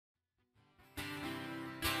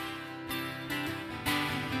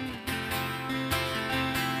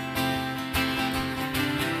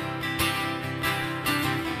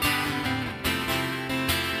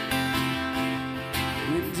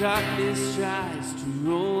Darkness tries to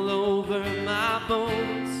roll over my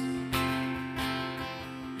bones.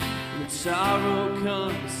 When sorrow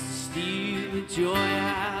comes to steal the joy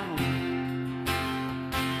out,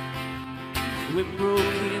 when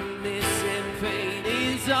brokenness and pain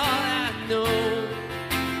is all I know,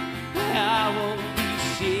 I won't be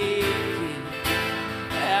shaken,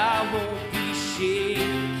 I won't be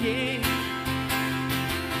shaken.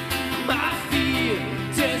 My fear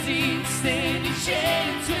doesn't stand a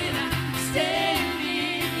chance when I stand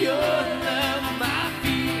in your love. My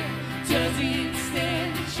fear doesn't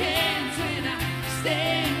stand a chance when I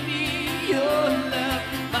stand in your love.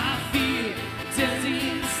 My fear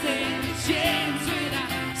doesn't stand a chance when I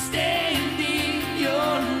stand in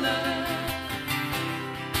your love.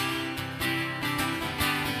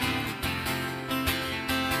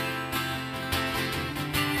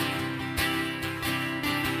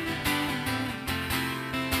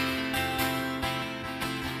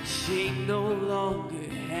 Shame no longer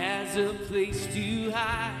has a place to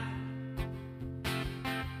hide.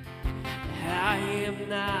 I am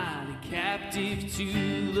not a captive to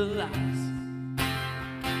the lies.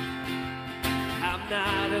 I'm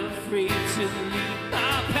not afraid to leave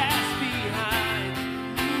my past behind.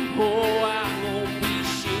 Oh, I won't be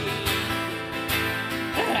shaken,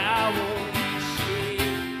 I won't be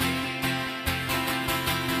shaken.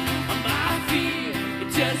 My fear, it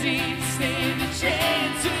doesn't stand a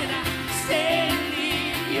chance when I stand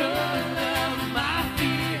in your love. My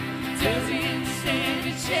fear doesn't stand a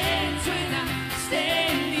chance when I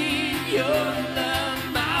stand in your love.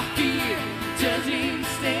 My fear doesn't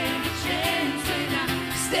stand a chance when I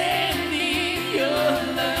stand in your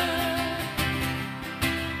love.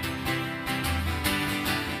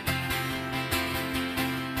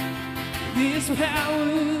 This power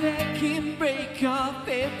that can break off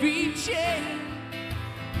every chain.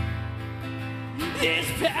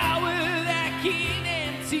 There's power that can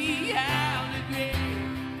empty out a grave.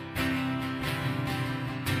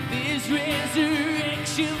 There's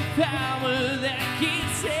resurrection power that can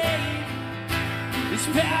save. There's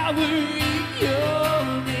power in your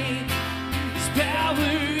name. There's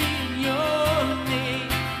power in your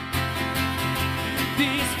name.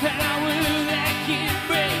 There's power that can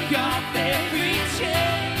break off every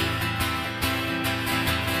chain.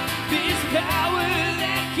 There's power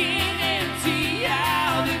that can empty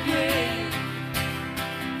out the grave.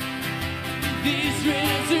 This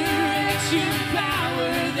resurrection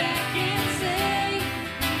power that can save.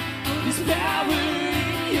 There's power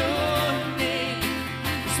in your name.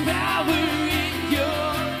 There's power in your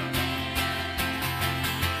name.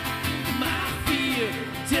 My fear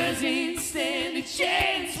doesn't stand a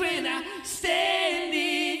chance when I stand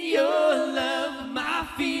in your love. My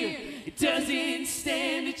fear, it doesn't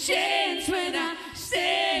stand a chance when I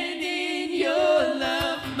stand in your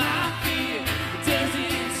love. My fear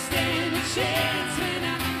doesn't stand a chance when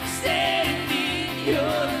I stand in your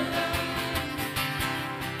love.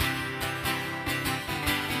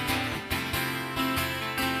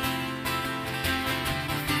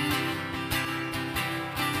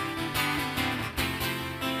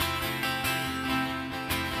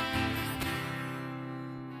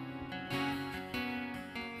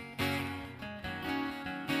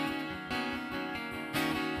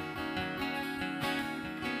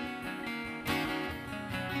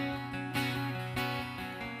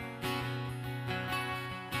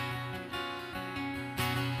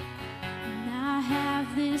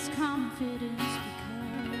 This confidence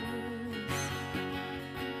because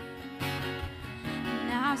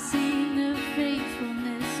and I've seen the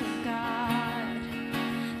faithfulness of God,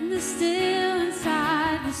 and the still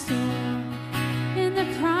inside the storm, in the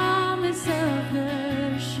promise of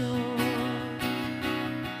the shore.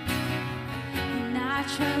 And I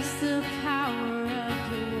trust the power of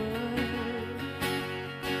the word,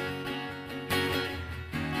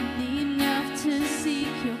 and enough to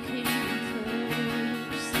seek your kingdom.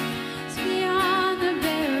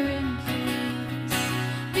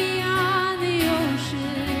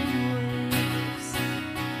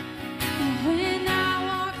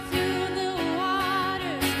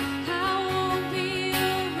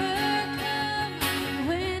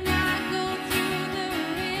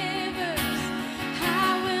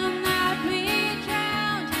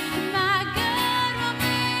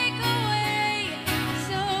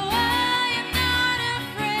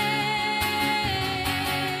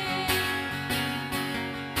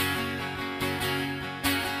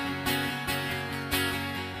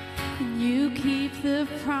 The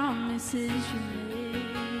promises you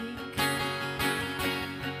make,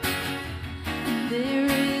 and there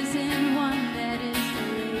isn't one that is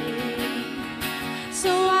delayed,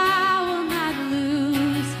 so I will not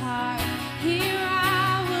lose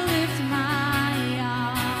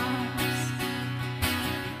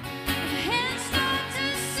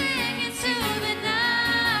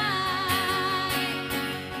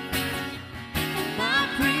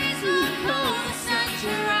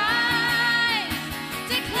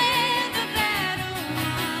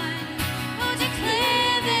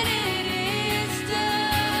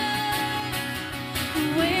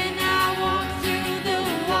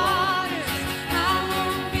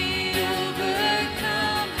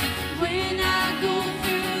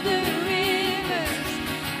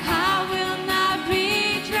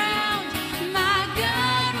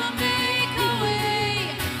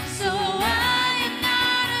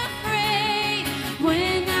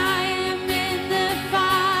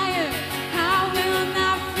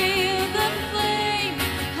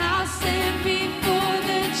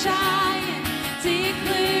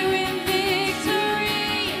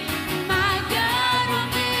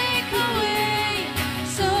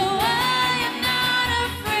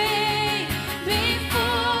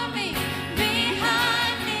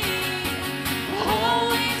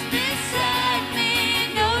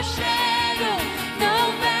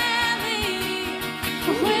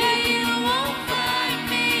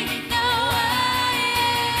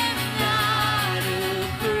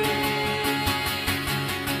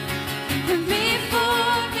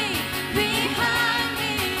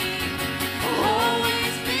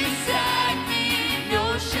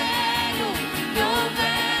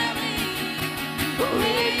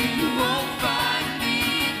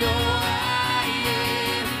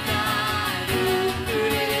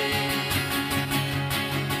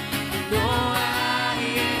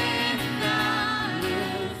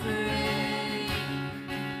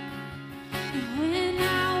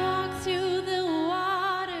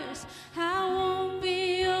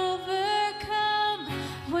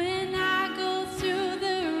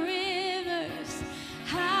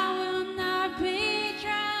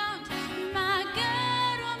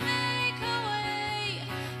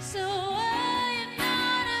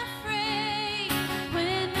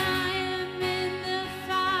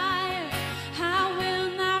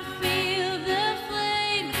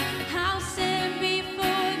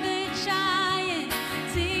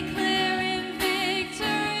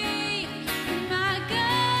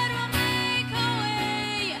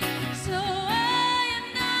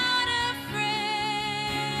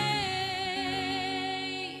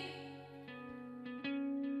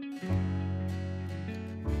The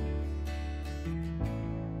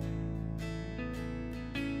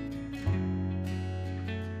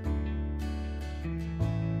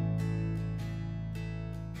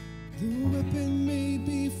weapon may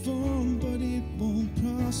be formed, but it won't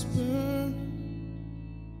prosper.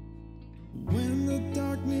 When the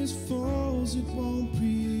darkness falls, it won't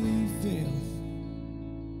prevail.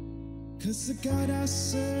 'Cause the God I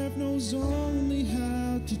serve knows only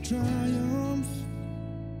how to triumph.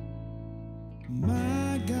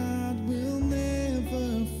 My God will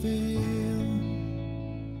never fail.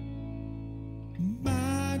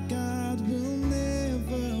 My God will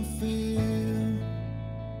never fail.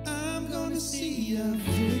 I'm gonna see a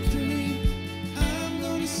victory. I'm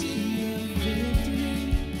gonna see a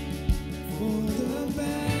victory. For the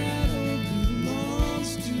battle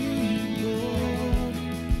belongs to you, Lord.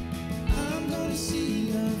 I'm gonna see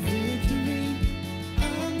a victory.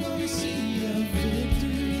 I'm gonna see a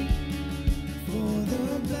victory. For the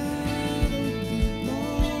battle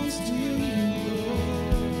belongs to you,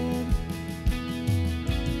 Lord.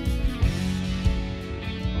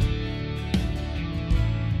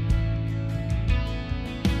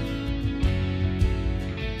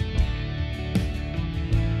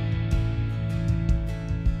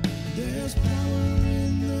 There's power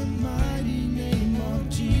in the mighty name of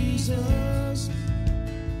Jesus.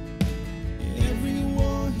 Every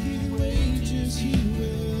war he wages, he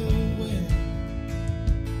will win.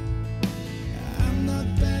 I'm not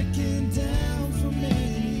backing down from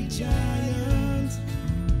any giant.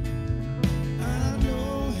 I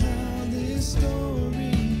know how this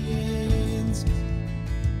story ends.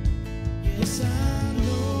 Yes, I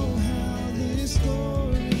know how this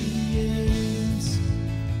story ends.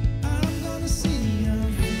 I'm gonna see a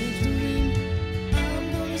victory. I'm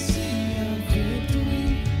gonna see a victory.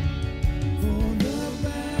 For the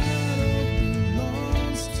battle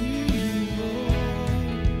belongs to you,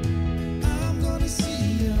 Lord. I'm gonna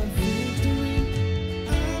see a victory.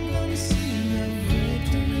 I'm gonna see a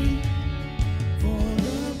victory. For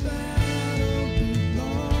the battle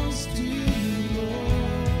belongs to you,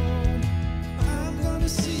 Lord. I'm gonna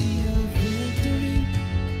see a victory.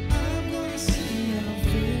 I'm gonna see a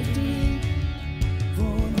victory.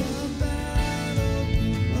 For the battle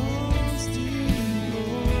belongs to you,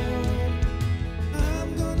 Lord. I'm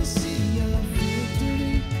gonna see a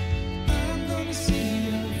victory. I'm gonna see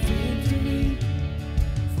a victory.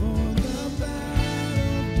 For the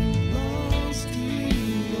battle belongs to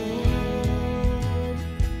you, Lord.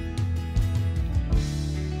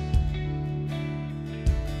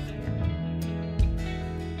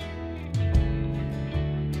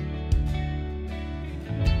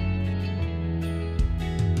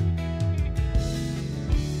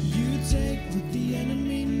 You take what the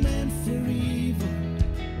enemy meant for evil,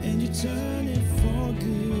 and you turn it for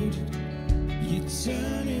good. You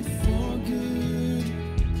turn it for good.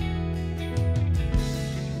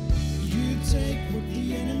 You take what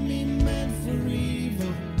the enemy meant for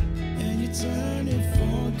evil, and you turn it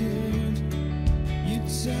for good. You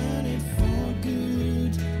turn it for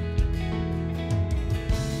good.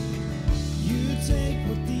 You take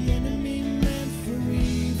what the enemy meant for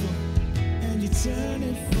evil, and you turn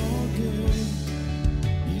it for good.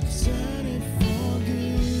 You turn it for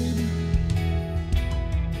good.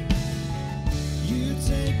 You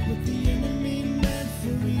take what the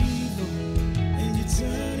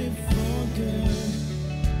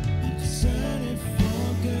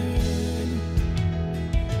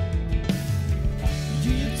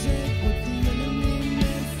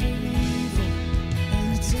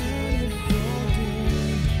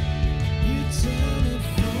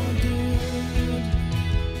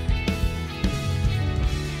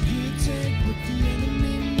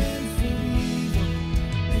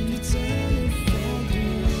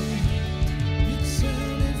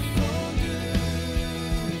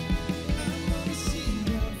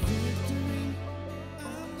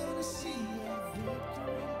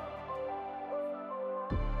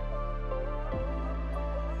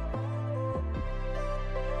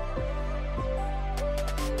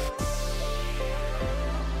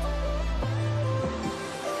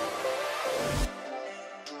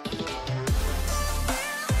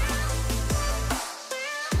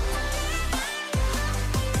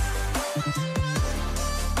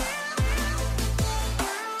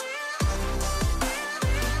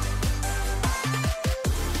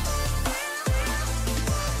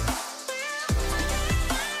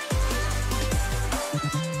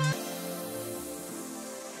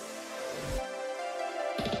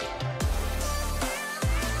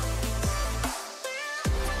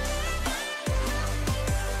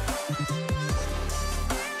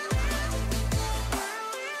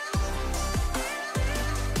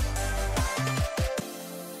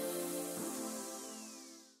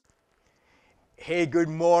Hey, good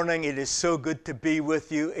morning. It is so good to be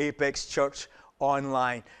with you, Apex Church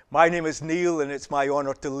Online. My name is Neil, and it's my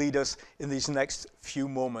honor to lead us in these next few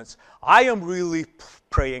moments. I am really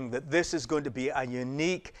praying that this is going to be a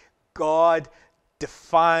unique,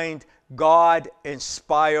 God-defined,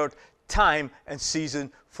 God-inspired time and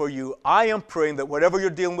season for you. I am praying that whatever you're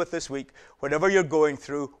dealing with this week, whatever you're going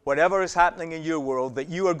through, whatever is happening in your world, that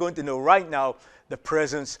you are going to know right now the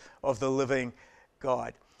presence of the living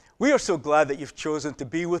God. We are so glad that you've chosen to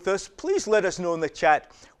be with us. Please let us know in the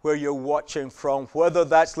chat where you're watching from, whether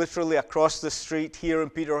that's literally across the street here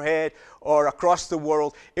in Peterhead or across the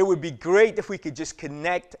world. It would be great if we could just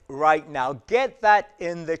connect right now. Get that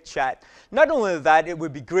in the chat. Not only that, it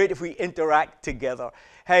would be great if we interact together.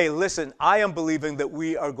 Hey, listen, I am believing that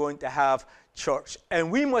we are going to have church,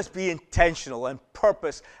 and we must be intentional and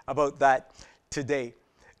purpose about that today.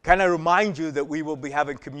 Can I remind you that we will be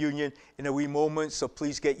having communion in a wee moment, so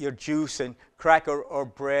please get your juice and cracker or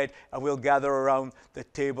bread, and we'll gather around the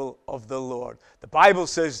table of the Lord. The Bible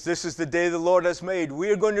says this is the day the Lord has made. We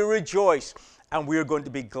are going to rejoice, and we are going to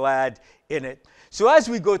be glad in it. So as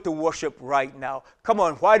we go to worship right now, come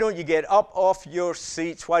on, why don't you get up off your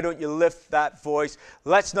seats? Why don't you lift that voice?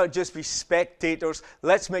 Let's not just be spectators.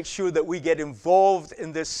 Let's make sure that we get involved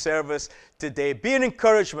in this service today. Be an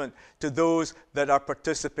encouragement to those that are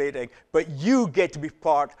participating, but you get to be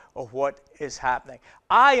part of what is happening.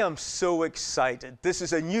 I am so excited. This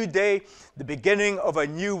is a new day, the beginning of a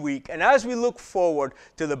new week. And as we look forward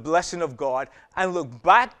to the blessing of God and look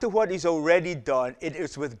back to what He's already done, it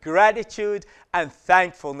is with gratitude and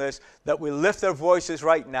thankfulness that we lift our voices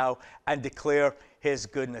right now and declare His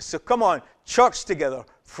goodness. So come on, church together,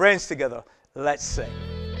 friends together, let's sing.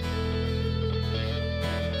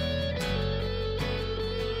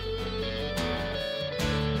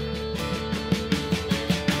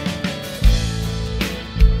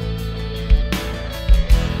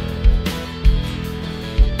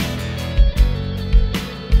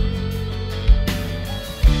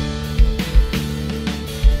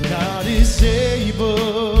 God is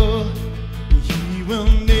able, He will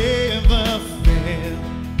never fail.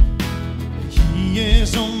 He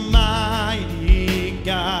is Almighty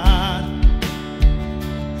God,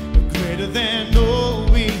 greater than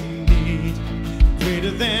all we need,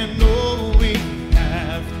 greater than all we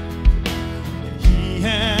have. He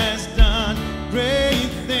has done great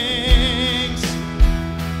things,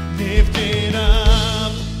 lifted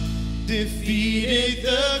up, defeated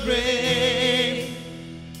the grave.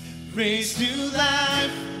 Raised to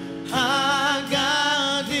life, our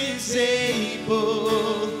God is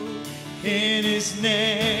able. In His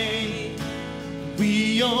name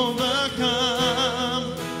we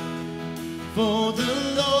overcome. For the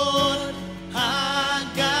Lord, our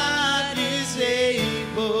God is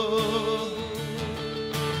able.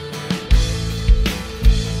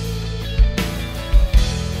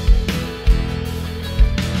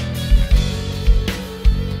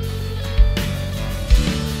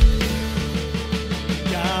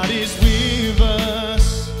 God is with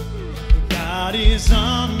us, God is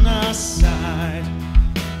on our side.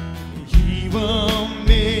 He will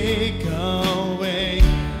make a way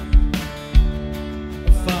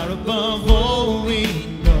far above all we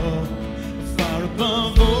know, far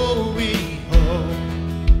above all we hope.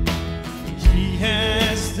 He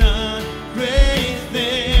has done great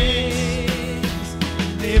things,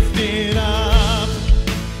 lifted up,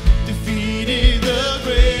 defeated the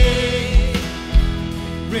grave.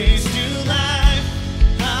 Raised to life,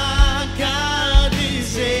 our God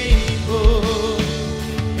is able.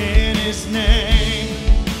 In His name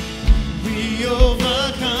we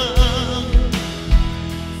overcome.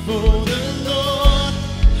 For the Lord,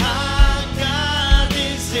 our God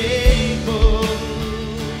is able.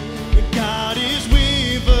 God is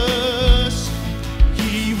with us.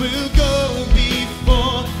 He will go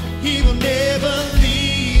before. He will never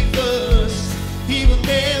leave us. He will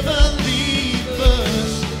never leave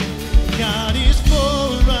us. God is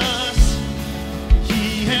for us.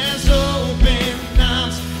 He has opened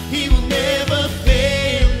arms. He will never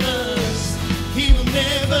fail us. He will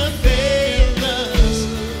never fail us.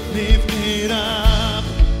 Lifted up,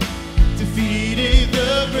 defeated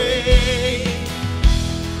the grave.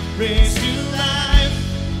 Raised to life,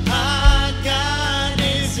 our God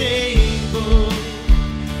is able.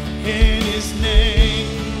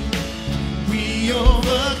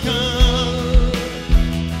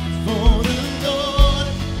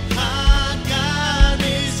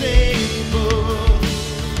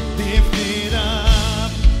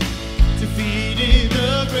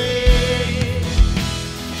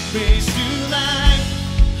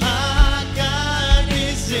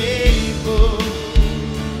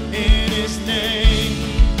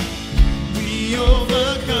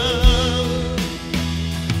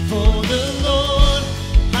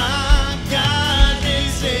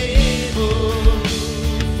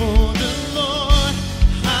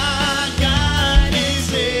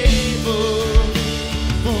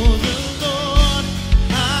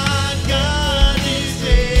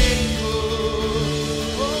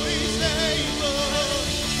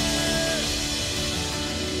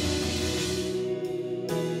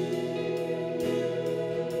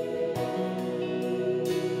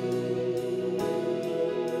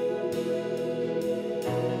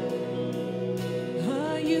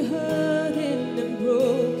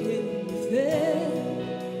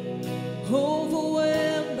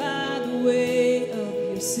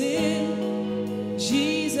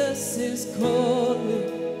 Jesus is calling.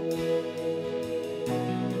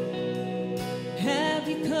 Have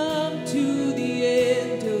you come to the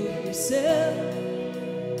end of yourself?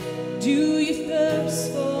 Do you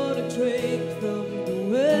thirst for a drink from the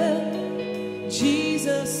well?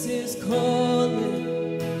 Jesus is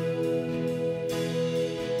calling.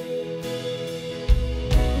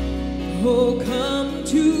 Oh, come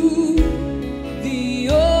to the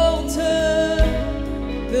altar.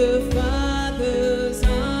 The Father's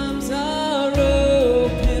arms are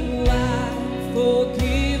open wide.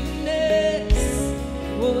 Forgiveness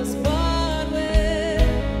was bought with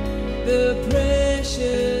the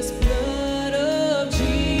precious blood of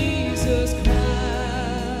Jesus Christ.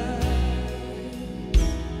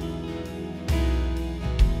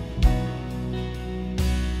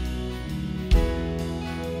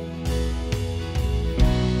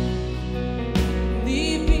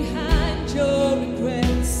 Leave behind your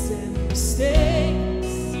regrets and mistakes.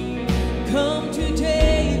 Come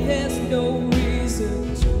today, there's no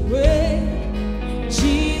reason to wait.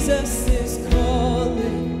 Jesus is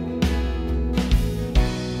calling.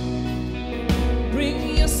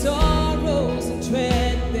 Bring your sorrows and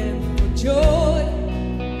tread them for joy.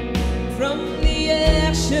 From the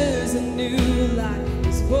ashes a new life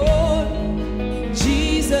is born.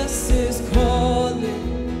 Jesus is calling.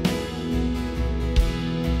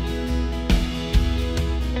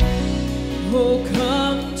 Oh,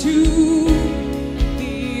 come to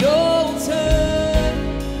the altar.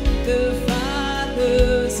 The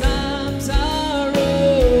Father's arms are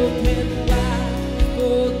open wide.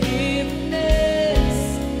 Forgiveness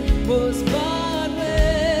was bought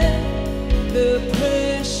with the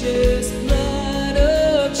precious blood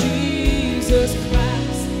of Jesus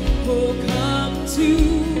Christ. Oh, come to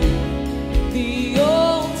the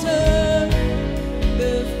altar.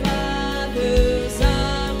 The Father's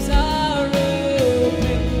arms are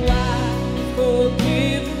open wide.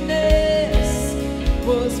 Forgiveness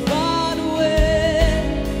was bought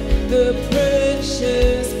with the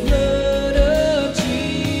precious blood of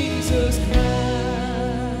Jesus Christ.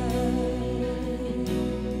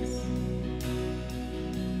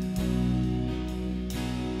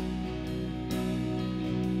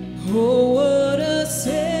 Oh, what a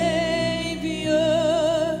Savior!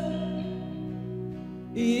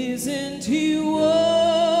 Isn't He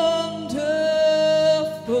wonderful?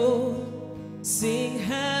 Sing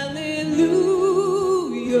hallelujah,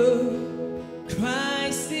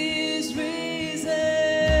 Christ is risen.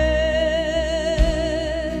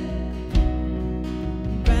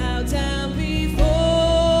 Bow down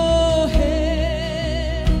before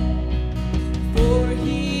Him, for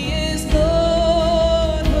He is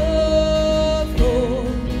Lord of all.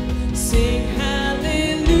 Sing hallelujah,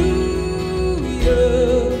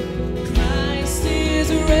 Christ is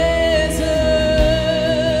risen.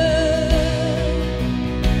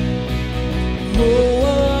 Oh,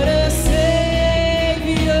 what a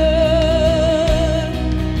Savior!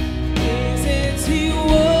 Isn't He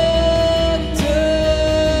wonderful?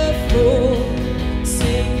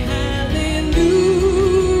 Sing hallelujah,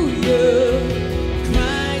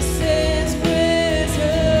 Christ is risen.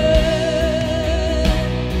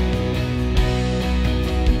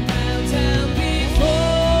 Bow down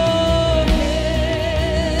before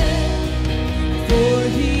Him, for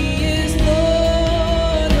He is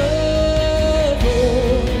Lord of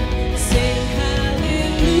all. Sing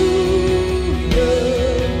hallelujah,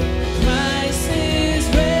 Christ is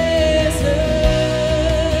risen.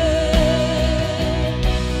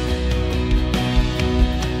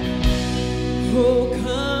 Oh,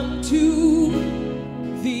 come to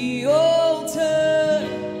the altar.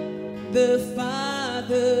 The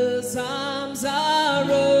Father's arms are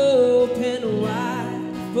open wide.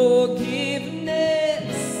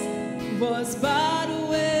 Forgiveness was bought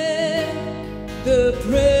with the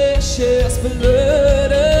precious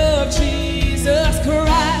blood of Jesus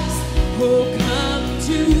Christ. Oh, come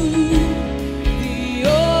to the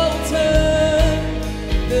altar.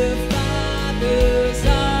 The Father's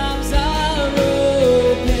arms are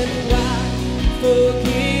open wide.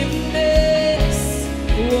 Forgiveness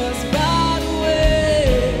was bought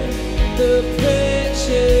with the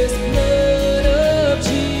precious blood of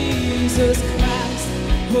Jesus Christ.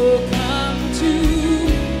 Oh, come to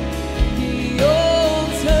the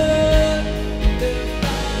altar. The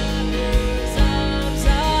Father's arms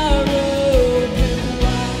are open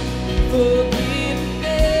wide.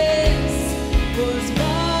 Forgiveness was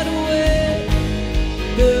bought with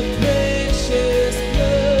the precious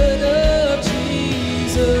blood of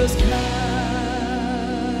Jesus Christ.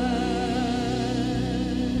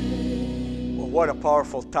 what a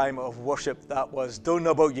powerful time of worship that was. Don't know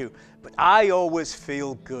about you, but I always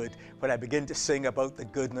feel good when I begin to sing about the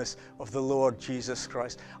goodness of the Lord Jesus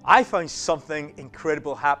Christ. I find something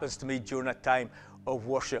incredible happens to me during a time of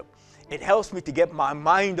worship. It helps me to get my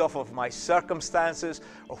mind off of my circumstances,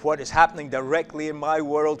 of what is happening directly in my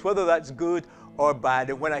world, whether that's good or bad.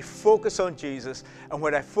 And when I focus on Jesus and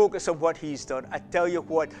when I focus on what He's done, I tell you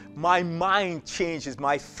what, my mind changes,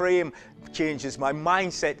 my frame changes, my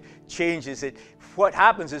mindset changes. What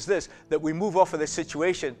happens is this, that we move off of the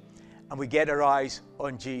situation and we get our eyes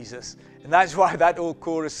on Jesus. And that's why that old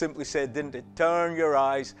chorus simply said, didn't it? Turn your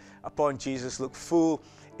eyes upon Jesus, look full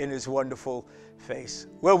in His wonderful face.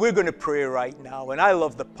 Well, we're going to pray right now, and I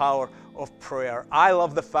love the power of prayer. I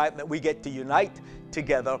love the fact that we get to unite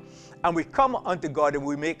together and we come unto God and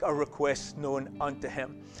we make our requests known unto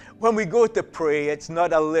Him. When we go to pray, it's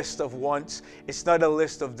not a list of wants, it's not a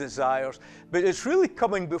list of desires, but it's really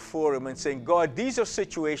coming before Him and saying, God, these are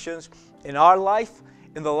situations in our life,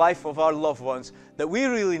 in the life of our loved ones, that we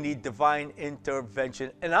really need divine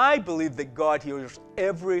intervention. And I believe that God hears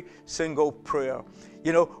every single prayer.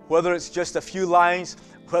 You know, whether it's just a few lines,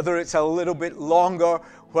 whether it's a little bit longer,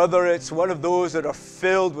 whether it's one of those that are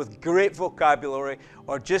filled with great vocabulary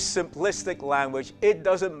or just simplistic language, it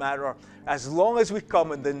doesn't matter. As long as we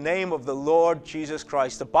come in the name of the Lord Jesus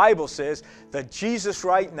Christ. The Bible says that Jesus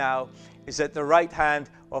right now is at the right hand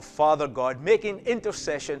of Father God, making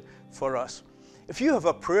intercession for us. If you have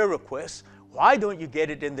a prayer request, why don't you get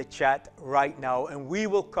it in the chat right now, and we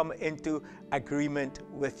will come into agreement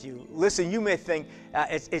with you. Listen, you may think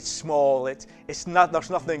it's small, it's not, there's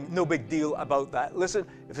nothing, no big deal about that. Listen,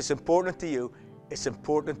 if it's important to you, it's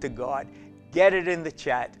important to God. Get it in the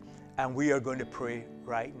chat, and we are going to pray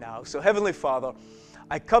right now. So Heavenly Father,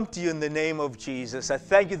 I come to you in the name of Jesus. I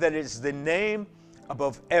thank you that it's the name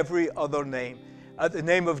above every other name. At the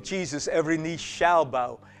name of Jesus, every knee shall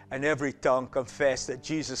bow and every tongue confess that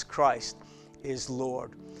Jesus Christ is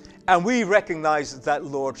Lord. And we recognize that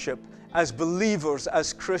Lordship as believers,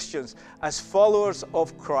 as Christians, as followers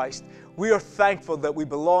of Christ. We are thankful that we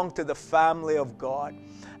belong to the family of God.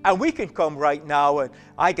 And we can come right now and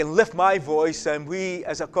I can lift my voice, and we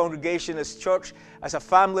as a congregation, as church, as a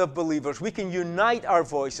family of believers, we can unite our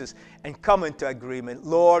voices and come into agreement.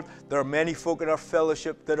 Lord, there are many folk in our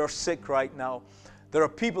fellowship that are sick right now. There are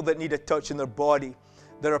people that need a touch in their body.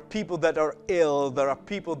 There are people that are ill. There are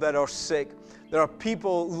people that are sick. There are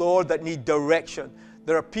people, Lord, that need direction.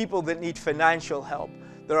 There are people that need financial help.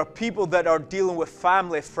 There are people that are dealing with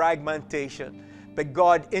family fragmentation. But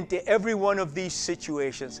God, into every one of these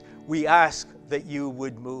situations, we ask that you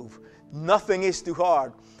would move. Nothing is too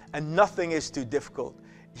hard and nothing is too difficult.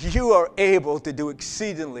 You are able to do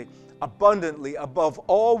exceedingly, abundantly, above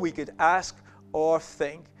all we could ask or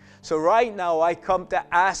think. So right now I come to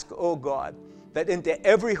ask, oh God, that into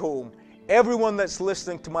every home, everyone that's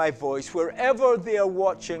listening to my voice, wherever they are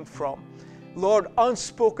watching from, Lord,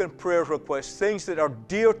 unspoken prayer requests, things that are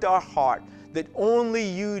dear to our heart, that only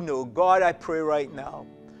you know. God, I pray right now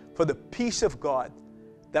for the peace of God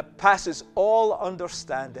that passes all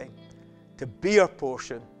understanding to be our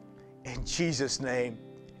portion. In Jesus' name,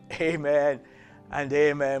 amen and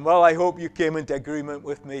amen. Well, I hope you came into agreement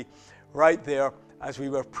with me right there as we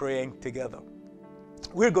were praying together.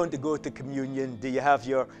 We're going to go to communion. Do you have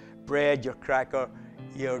your bread, your cracker,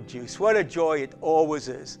 your juice? What a joy it always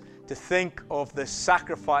is to think of the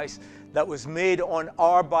sacrifice that was made on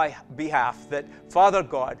our behalf, that Father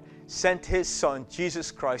God sent His Son,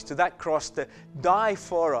 Jesus Christ, to that cross to die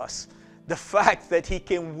for us. The fact that He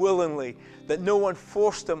came willingly, that no one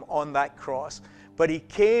forced Him on that cross, but He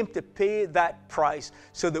came to pay that price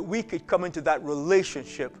so that we could come into that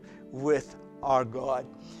relationship with our God.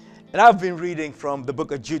 And I've been reading from the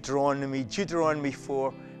book of Deuteronomy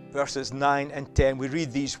 4, verses 9 and 10. We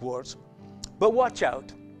read these words. But watch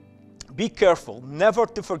out. Be careful never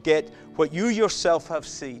to forget what you yourself have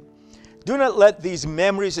seen. Do not let these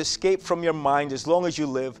memories escape from your mind as long as you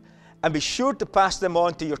live, and be sure to pass them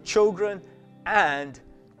on to your children and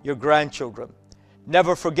your grandchildren.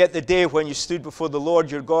 Never forget the day when you stood before the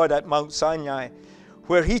Lord your God at Mount Sinai,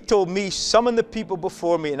 where He told me, summon the people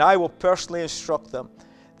before me, and I will personally instruct them.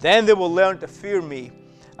 Then they will learn to fear me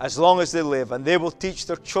as long as they live, and they will teach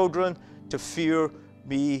their children to fear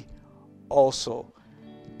me also.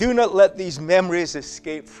 Do not let these memories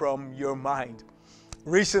escape from your mind.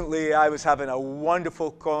 Recently, I was having a wonderful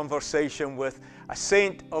conversation with a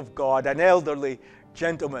saint of God, an elderly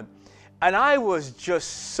gentleman. And I was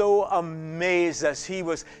just so amazed as he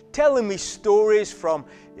was telling me stories from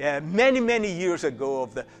many years ago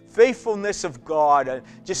of the faithfulness of God, and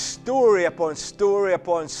just story upon story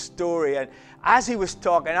upon story. And as he was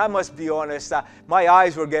talking, I must be honest, my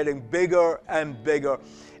eyes were getting bigger and bigger.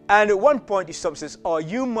 And at one point he stops and says, oh,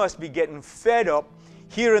 you must be getting fed up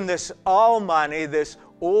hearing this Almighty, this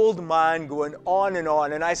old man going on and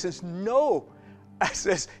on. And I says, no. I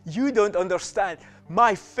says, you don't understand.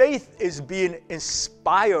 My faith is being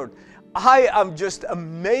inspired. I am just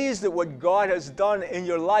amazed at what God has done in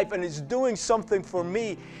your life, and it's doing something for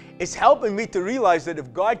me. It's helping me to realize that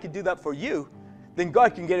if God can do that for you, then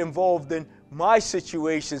God can get involved in my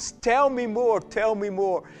situations. Tell me more, tell me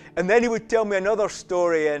more. And then he would tell me another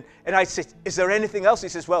story, and I'd say, is there anything else? He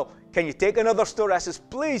says, well, can you take another story? I says,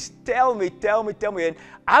 please tell me, tell me, tell me. And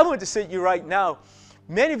I want to say to you right now,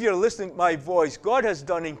 many of you are listening to my voice. God has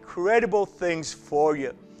done incredible things for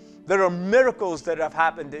you. There are miracles that have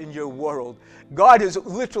happened in your world. God has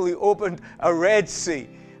literally opened a Red Sea.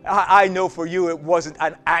 I know for you it wasn't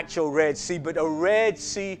an actual Red Sea, but a Red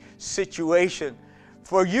Sea situation.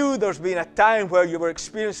 For you, there's been a time where you were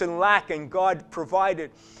experiencing lack and God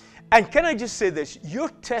provided. And can I just say this? Your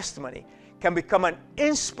testimony can become an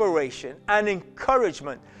inspiration and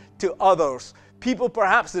encouragement to others. People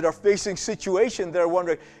perhaps that are facing situations, they're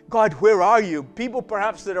wondering, God, where are you? People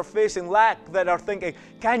perhaps that are facing lack, that are thinking,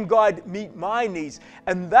 can God meet my needs?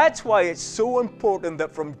 And that's why it's so important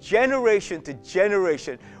that from generation to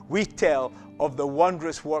generation, we tell of the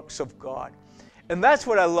wondrous works of God. And that's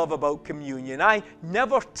what I love about communion. I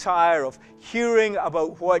never tire of hearing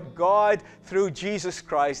about what God, through Jesus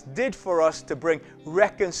Christ, did for us to bring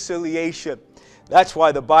reconciliation. That's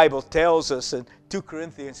why the Bible tells us in 2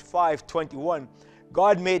 Corinthians 5:21,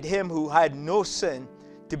 God made him who had no sin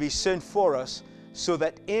to be sin for us, so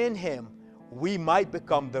that in him we might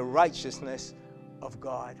become the righteousness of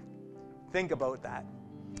God. Think about that.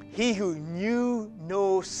 He who knew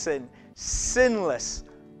no sin, sinless,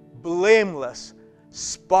 blameless,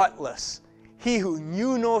 spotless. He who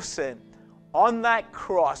knew no sin, on that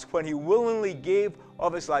cross, when he willingly gave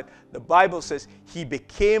of his life, the Bible says he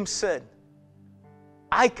became sin.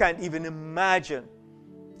 I can't even imagine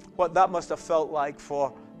what that must have felt like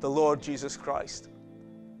for the Lord Jesus Christ.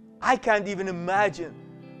 I can't even imagine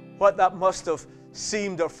what that must have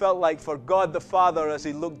seemed or felt like for God the Father as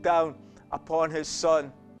he looked down upon his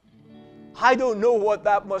Son. I don't know what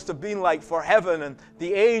that must have been like for heaven and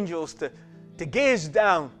the angels to gaze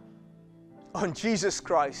down on Jesus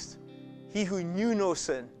Christ, he who knew no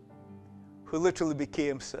sin, who literally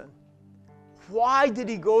became sin. Why did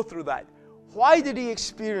he go through that? Why did he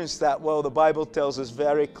experience that? Well, the Bible tells us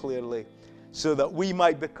very clearly, so that we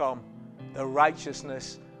might become the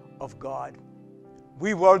righteousness of God.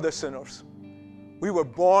 We were the sinners. We were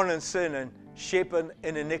born in sin and shapen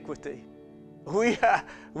in iniquity. We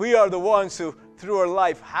are the ones who, through our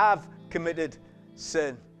life, have committed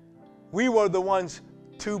sin. We were the ones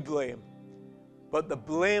to blame. But the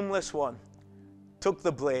blameless one took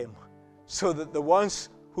the blame so that the ones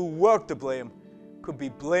who were to blame could be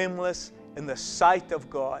blameless in the sight of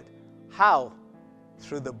God. How?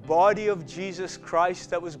 Through the body of Jesus Christ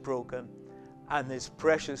that was broken and his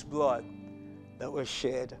precious blood that was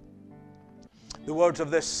shed. The words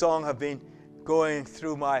of this song have been going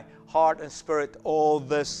through my heart and spirit all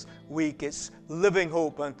this week. It's living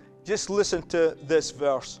hope. And just listen to this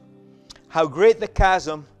verse. How great the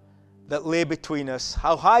chasm that lay between us.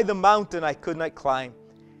 How high the mountain I could not climb.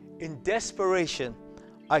 In desperation,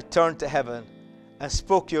 I turned to heaven and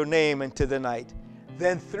spoke your name into the night.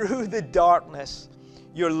 Then through the darkness,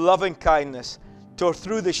 your loving kindness tore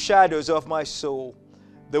through the shadows of my soul.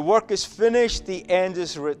 The work is finished, the end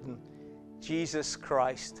is written. Jesus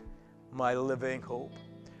Christ, my living hope.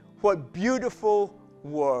 What beautiful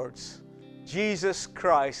words. Jesus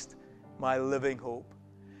Christ, my living hope.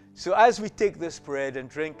 So as we take this bread and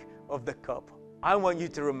drink of the cup, I want you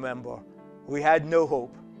to remember we had no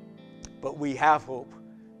hope, but we have hope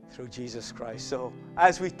through Jesus Christ. So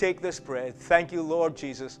as we take this bread, thank you, Lord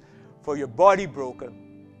Jesus, for your body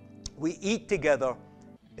broken. We eat together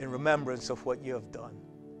in remembrance of what you have done.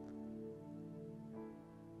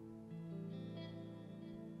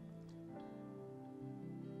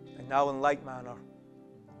 And now in like manner,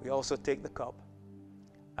 we also take the cup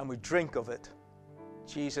and we drink of it.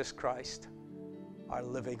 Jesus Christ, our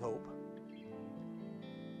living hope.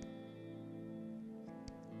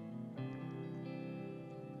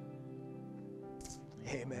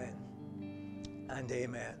 Amen and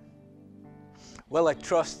amen. Well, I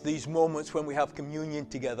trust these moments when we have communion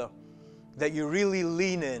together, that you really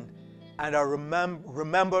lean in and are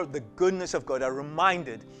remember the goodness of God, are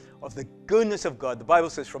reminded of the goodness of God. The Bible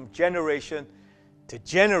says from generation to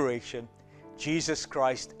generation, Jesus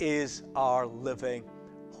Christ is our living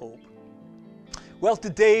hope. Well,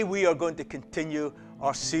 today we are going to continue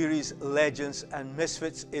our series, Legends and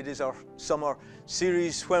Misfits. It is our summer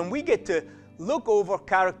series when we get to look over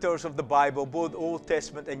characters of the Bible, both Old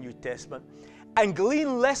Testament and New Testament, and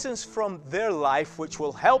glean lessons from their life which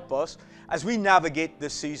will help us as we navigate the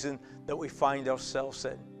season that we find ourselves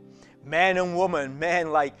in. Men and women,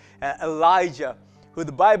 men like Elijah, who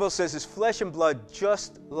the Bible says is flesh and blood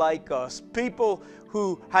just like us. People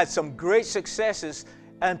who had some great successes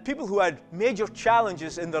and people who had major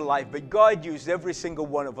challenges in their life, but God used every single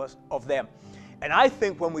one of them. And I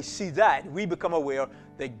think when we see that, we become aware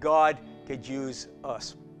that God could use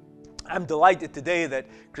us. I'm delighted today that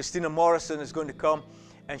Christina Morrison is going to come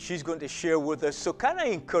and she's going to share with us. So can I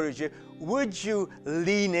encourage you, would you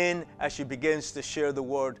lean in as she begins to share the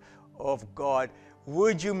Word of God?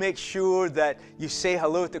 Would you make sure that you say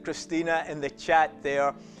hello to Christina in the chat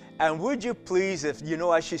there? And would you please, if you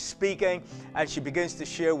know, as she's speaking and she begins to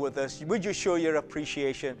share with us, would you show your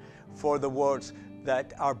appreciation for the words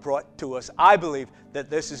that are brought to us? I believe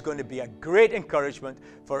that this is going to be a great encouragement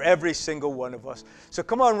for every single one of us. So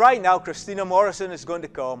come on right now, Christina Morrison is going to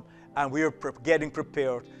come and we are getting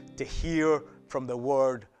prepared to hear from the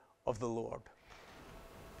word of the Lord.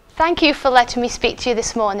 Thank you for letting me speak to you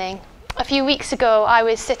this morning. A few weeks ago, I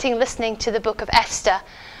was sitting listening to the book of Esther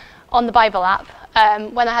on the Bible app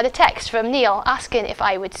when I had a text from Neil asking if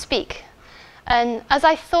I would speak. And as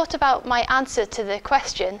I thought about my answer to the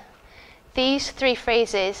question, these three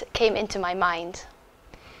phrases came into my mind.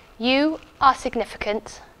 You are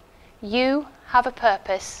significant. You have a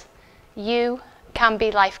purpose. You can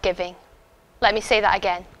be life-giving. Let me say that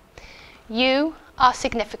again. You are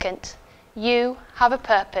significant. You have a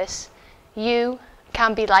purpose. You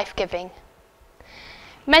can be life-giving.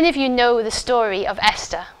 Many of you know the story of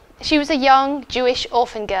Esther. She was a young Jewish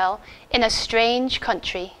orphan girl in a strange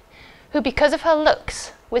country who, because of her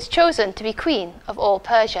looks, was chosen to be queen of all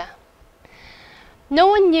Persia. No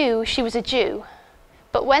one knew she was a Jew,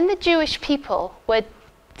 but when the Jewish people were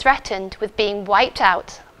threatened with being wiped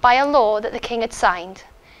out by a law that the king had signed,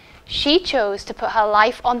 she chose to put her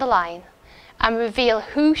life on the line and reveal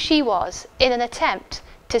who she was in an attempt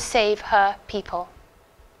to save her people.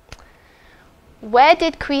 Where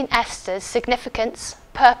did Queen Esther's significance,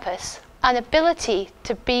 purpose, and ability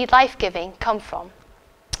to be life-giving come from?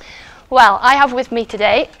 Well, I have with me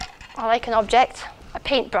today, I like an object, a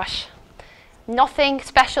paintbrush. Nothing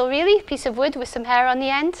special really, a piece of wood with some hair on the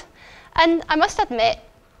end. And I must admit,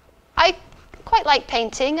 I quite like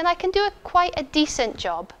painting and I can do quite a decent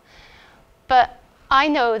job. But I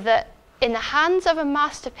know that in the hands of a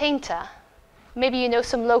master painter, maybe you know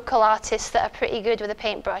some local artists that are pretty good with a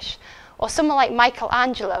paintbrush, or someone like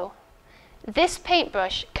Michelangelo, this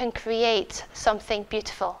paintbrush can create something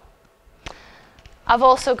beautiful. I've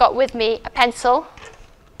also got with me a pencil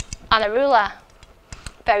and a ruler.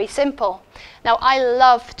 Very simple. Now, I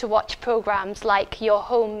love to watch programs like Your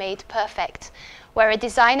Home Made Perfect, where a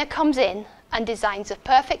designer comes in and designs a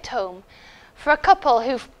perfect home for a couple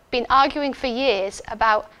who've been arguing for years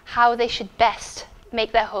about how they should best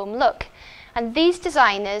make their home look. And these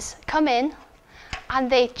designers come in and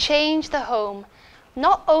they change the home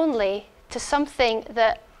not only to something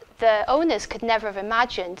that the owners could never have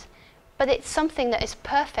imagined, but it's something that is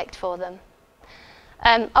perfect for them.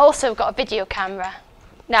 I also got a video camera.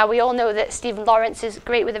 Now, we all know that Stephen Lawrence is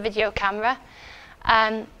great with a video camera.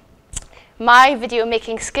 My video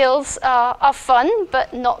making skills are fun,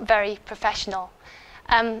 but not very professional.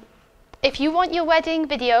 If you want your wedding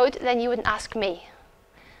videoed, then you wouldn't ask me.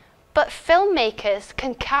 But filmmakers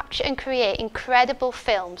can capture and create incredible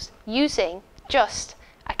films using just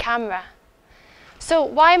a camera. So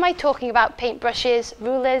why am I talking about paintbrushes,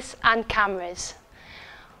 rulers, and cameras?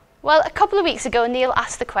 Well, a couple of weeks ago, Neil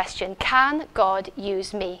asked the question, can God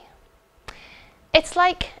use me? It's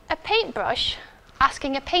like a paintbrush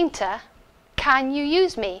asking a painter, can you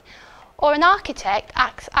use me? Or an architect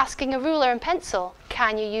asking a ruler and pencil,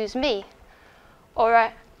 can you use me? Or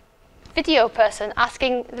a video person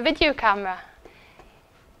asking the video camera.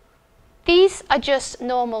 These are just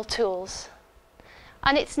normal tools.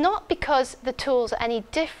 And it's not because the tools are any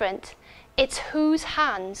different, it's whose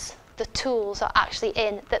hands the tools are actually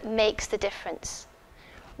in that makes the difference.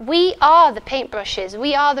 We are the paintbrushes,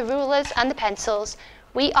 we are the rulers and the pencils,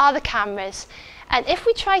 we are the cameras. And if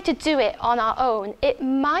we try to do it on our own, it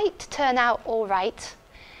might turn out all right,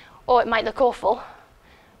 or it might look awful.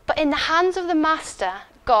 But in the hands of the master,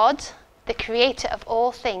 God, the creator of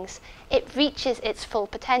all things, it reaches its full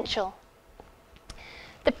potential.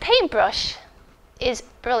 The paintbrush is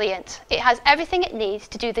brilliant. It has everything it needs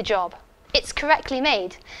to do the job. It's correctly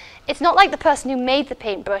made. It's not like the person who made the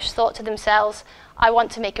paintbrush thought to themselves, I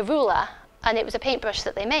want to make a ruler, and it was a paintbrush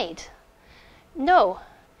that they made. No.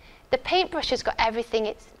 The paintbrush has got everything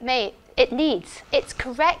it needs. It's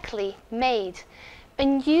correctly made.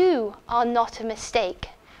 And you are not a mistake.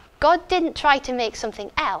 God didn't try to make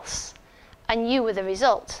something else, and you were the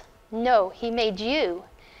result. No, he made you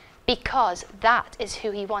because that is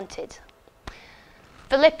who he wanted.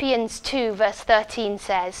 Philippians 2 verse 13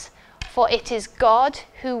 says, "For it is God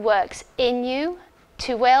who works in you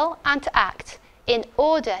to will and to act in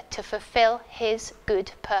order to fulfill his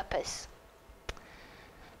good purpose."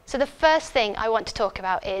 So the first thing I want to talk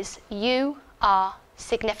about is you are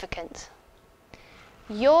significant.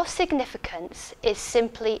 Your significance is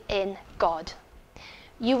simply in God.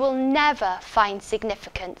 You will never find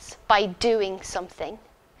significance by doing something.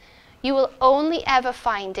 You will only ever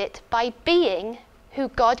find it by being who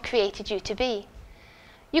God created you to be.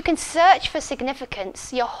 You can search for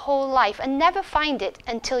significance your whole life and never find it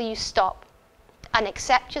until you stop and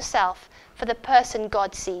accept yourself for the person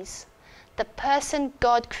God sees, the person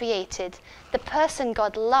God created, the person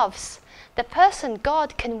God loves, the person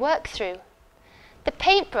God can work through. The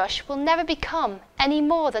paintbrush will never become any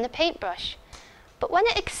more than a paintbrush. But when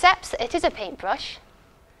it accepts that it is a paintbrush,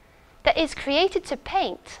 that is created to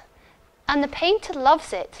paint, and the painter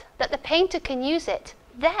loves it, that the painter can use it,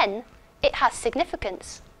 then it has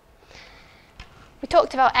significance. We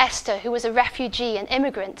talked about Esther, who was a refugee, an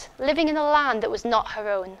immigrant, living in a land that was not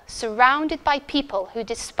her own, surrounded by people who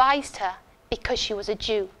despised her because she was a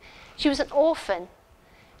Jew. She was an orphan.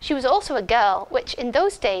 She was also a girl, which in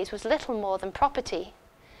those days was little more than property.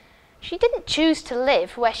 She didn't choose to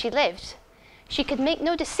live where she lived. She could make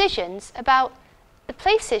no decisions about the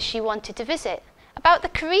places she wanted to visit, about the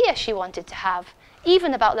career she wanted to have,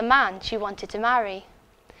 even about the man she wanted to marry.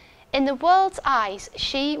 In the world's eyes,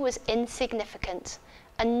 she was insignificant,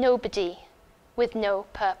 a nobody with no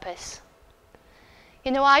purpose.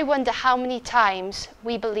 You know, I wonder how many times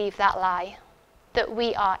we believe that lie, that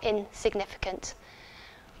we are insignificant.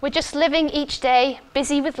 We're just living each day,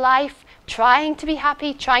 busy with life, trying to be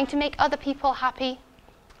happy, trying to make other people happy.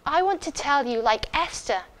 I want to tell you, like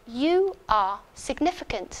Esther, you are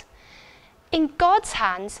significant. In God's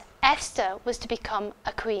hands, Esther was to become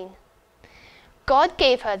a queen. God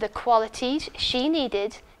gave her the qualities she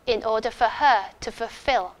needed in order for her to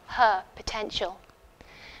fulfill her potential.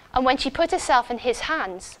 And when she put herself in his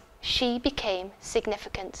hands, she became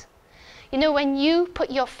significant. You know, when you put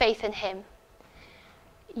your faith in him,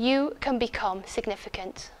 you can become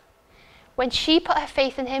significant. When she put her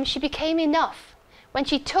faith in him, she became enough. When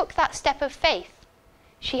she took that step of faith,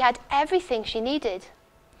 she had everything she needed.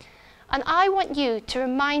 And I want you to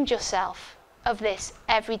remind yourself of this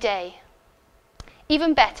every day.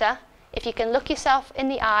 Even better, if you can look yourself in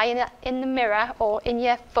the eye, in the mirror, or in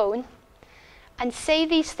your phone, and say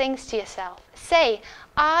these things to yourself. Say,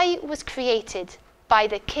 I was created by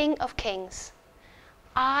the King of Kings.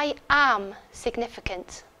 I am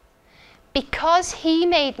significant. Because he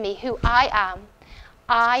made me who I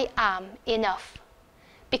am enough.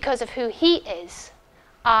 Because of who he is,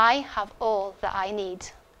 I have all that I need.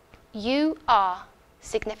 You are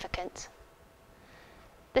significant.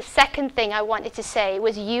 The second thing I wanted to say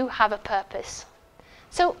was you have a purpose.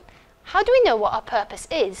 So how do we know what our purpose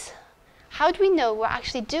is? How do we know we're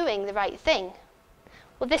actually doing the right thing?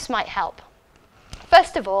 Well, this might help.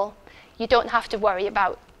 First of all, you don't have to worry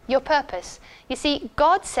about your purpose. You see,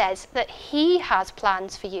 God says that he has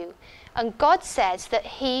plans for you, and God says that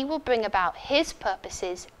he will bring about his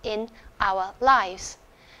purposes in our lives.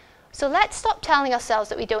 So let's stop telling ourselves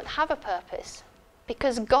that we don't have a purpose,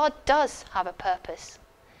 because God does have a purpose.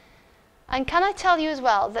 And can I tell you as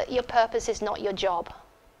well that your purpose is not your job?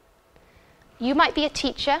 You might be a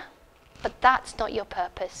teacher, but that's not your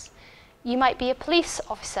purpose. You might be a police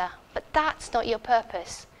officer, but that's not your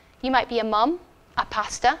purpose. You might be a mum, a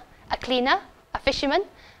pastor, a cleaner, a fisherman,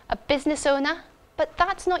 a business owner, but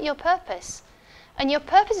that's not your purpose. And your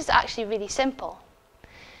purpose is actually really simple.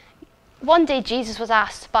 One day Jesus was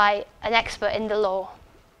asked by an expert in the law,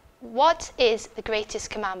 what is the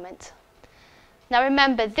greatest commandment? Now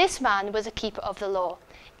remember, this man was a keeper of the law.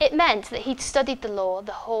 It meant that he'd studied the law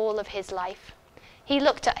the whole of his life. He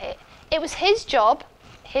looked at it. It was his job,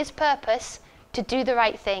 his purpose, to do the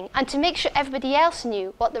right thing and to make sure everybody else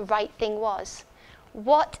knew what the right thing was,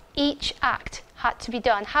 what each act had to be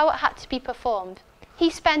done, how it had to be performed. He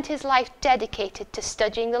spent his life dedicated to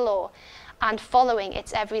studying the law and following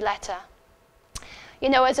its every letter. You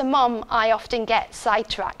know, as a mum, I often get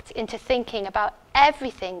sidetracked into thinking about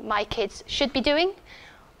everything my kids should be doing,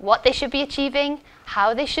 what they should be achieving,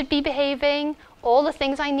 how they should be behaving, all the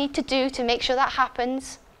things I need to do to make sure that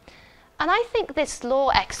happens. And I think this law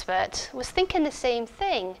expert was thinking the same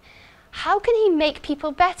thing. How can he make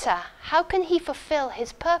people better? How can he fulfill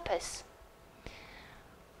his purpose?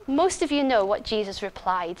 Most of you know what Jesus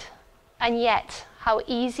replied, and yet how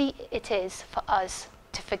easy it is for us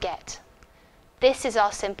to forget. This is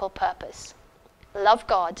our simple purpose: love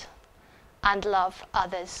God and love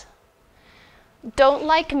others. Don't,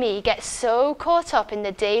 like me, get so caught up in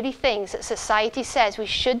the daily things that society says we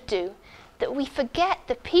should do that we forget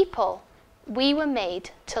the people we were made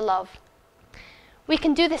to love. We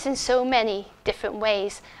can do this in so many different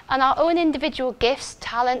ways, and our own individual gifts,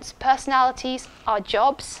 talents, personalities, our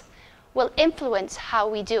jobs will influence how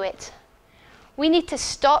we do it. We need to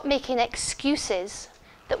stop making excuses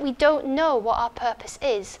that we don't know what our purpose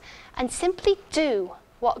is and simply do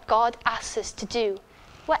what God asks us to do,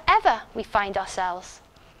 wherever we find ourselves.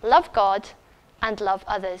 Love God and love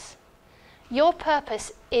others. Your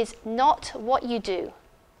purpose is not what you do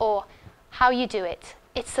or how you do it.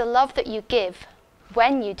 It's the love that you give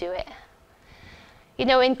when you do it. You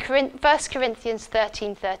know, in 1 Corinthians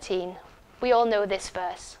 13:13, we all know this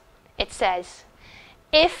verse. It says,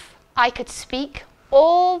 "If I could speak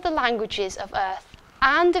all the languages of earth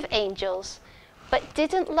and of angels, but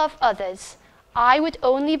didn't love others, I would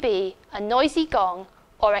only be a noisy gong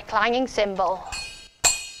or a clanging cymbal."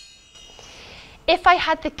 If I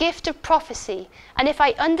had the gift of prophecy, and if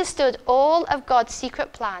I understood all of God's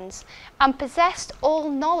secret plans and possessed all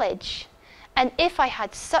knowledge, and if I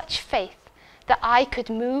had such faith that I could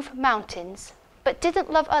move mountains, but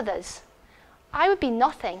didn't love others, I would be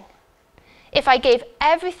nothing. If I gave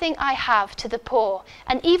everything I have to the poor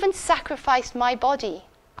and even sacrificed my body,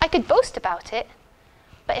 I could boast about it.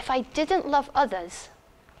 But if I didn't love others,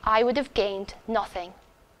 I would have gained nothing.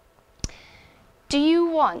 Do you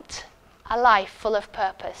want a life full of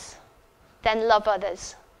purpose? Then love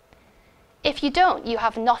others. If you don't, you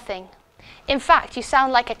have nothing. In fact, you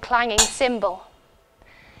sound like a clanging cymbal.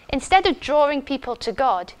 Instead of drawing people to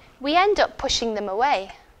God, we end up pushing them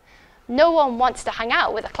away. No one wants to hang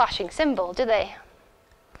out with a clashing cymbal, do they?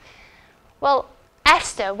 Well,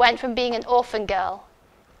 Esther went from being an orphan girl,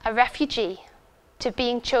 a refugee, to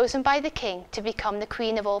being chosen by the king to become the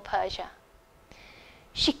queen of all Persia.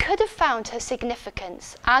 She could have found her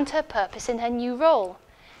significance and her purpose in her new role.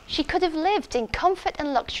 She could have lived in comfort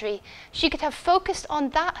and luxury. She could have focused on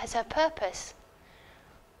that as her purpose.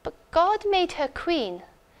 But God made her queen,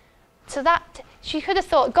 so that she could have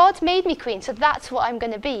thought, God made me queen, so that's what I'm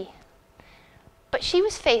going to be. But she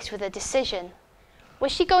was faced with a decision.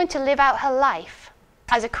 Was she going to live out her life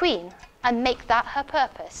as a queen and make that her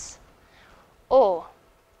purpose? Or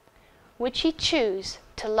would she choose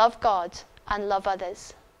to love God and love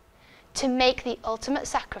others, to make the ultimate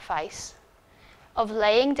sacrifice of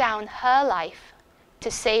laying down her life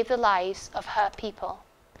to save the lives of her people,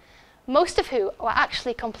 most of who were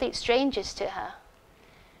actually complete strangers to her?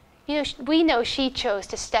 You know, we know she chose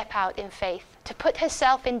to step out in faith, to put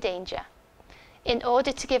herself in danger, in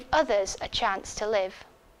order to give others a chance to live.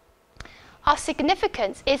 Our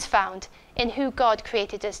significance is found in who God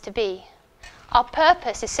created us to be. Our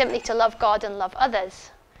purpose is simply to love God and love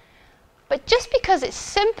others. But just because it's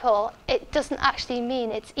simple, it doesn't actually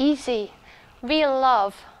mean it's easy. Real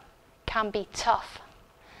love can be tough.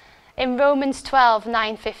 In Romans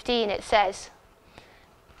 12:9-15 it says,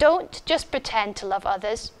 "Don't just pretend to love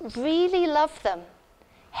others, really love them.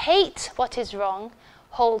 Hate what is wrong,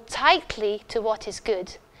 hold tightly to what is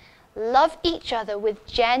good. Love each other with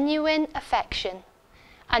genuine affection,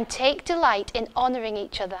 and take delight in honoring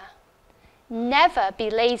each other. Never be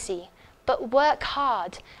lazy, but work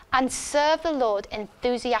hard and serve the Lord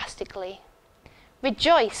enthusiastically.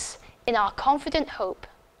 Rejoice in our confident hope.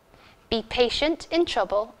 Be patient in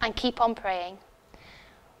trouble and keep on praying.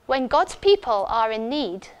 When God's people are in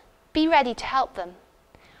need, be ready to help them.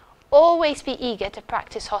 Always be eager to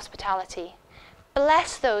practice hospitality.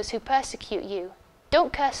 Bless those who persecute you.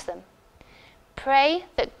 Don't curse them. Pray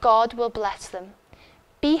that God will bless them.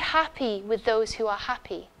 Be happy with those who are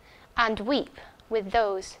happy, and weep with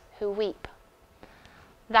those who weep."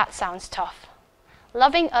 That sounds tough.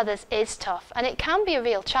 Loving others is tough, and it can be a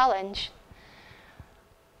real challenge.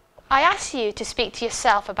 I ask you to speak to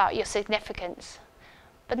yourself about your significance,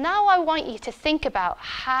 but now I want you to think about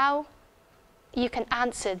how you can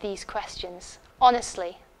answer these questions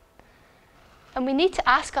honestly. And we need to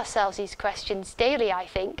ask ourselves these questions daily, I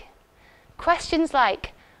think. Questions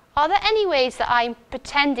like, are there any ways that I'm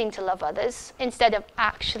pretending to love others instead of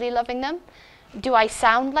actually loving them? Do I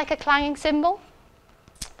sound like a clanging cymbal?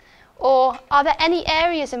 Or are there any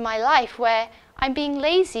areas in my life where I'm being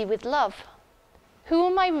lazy with love? Who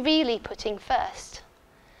am I really putting first?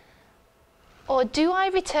 Or do I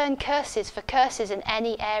return curses for curses in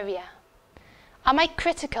any area? Am I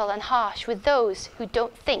critical and harsh with those who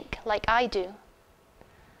don't think like I do?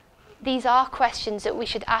 These are questions that we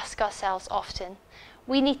should ask ourselves often.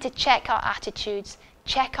 We need to check our attitudes,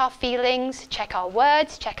 check our feelings, check our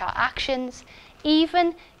words, check our actions,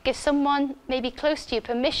 even give someone maybe close to you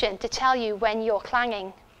permission to tell you when you're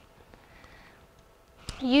clanging.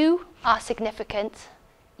 You are significant.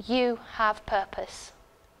 You have purpose.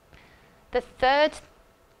 The third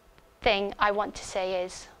thing I want to say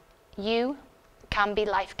is, you can be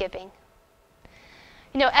life-giving.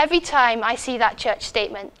 You know, every time I see that church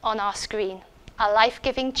statement on our screen, a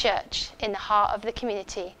life-giving church in the heart of the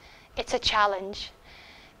community, it's a challenge.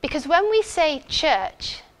 Because when we say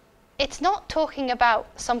church, it's not talking about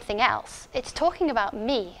something else. It's talking about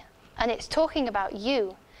me, and it's talking about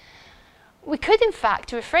you. We could, in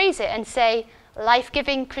fact, rephrase it and say,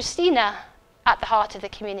 life-giving Christina at the heart of the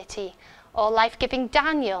community, or life-giving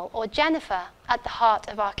Daniel or Jennifer at the heart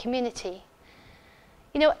of our community.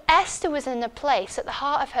 You know, Esther was in a place at the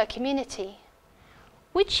heart of her community.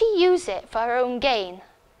 Would she use it for her own gain?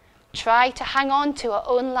 Try to hang on to her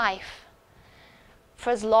own life for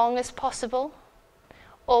as long as possible?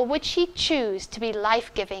 Or would she choose to be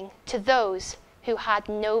life-giving to those who had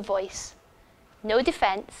no voice, no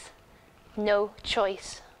defense, no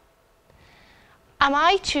choice? Am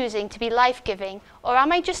I choosing to be life-giving, or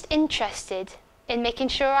am I just interested in making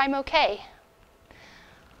sure I'm okay?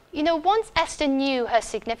 You know, once Esther knew her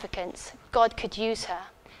significance, God could use her.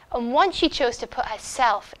 And once she chose to put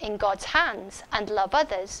herself in God's hands and love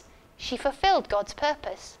others, she fulfilled God's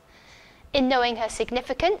purpose. In knowing her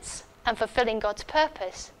significance and fulfilling God's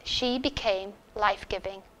purpose, she became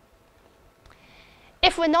life-giving.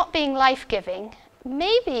 If we're not being life-giving,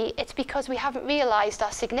 maybe it's because we haven't realized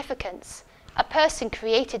our significance. A person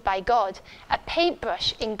created by God, a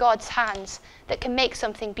paintbrush in God's hands that can make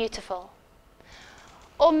something beautiful.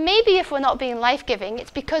 Or maybe if we're not being life-giving,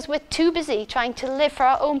 it's because we're too busy trying to live for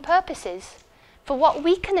our own purposes, for what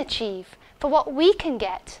we can achieve, for what we can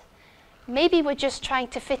get. Maybe we're just trying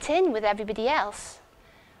to fit in with everybody else.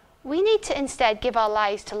 We need to instead give our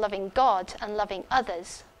lives to loving God and loving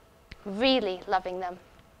others, really loving them.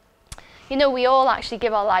 You know, we all actually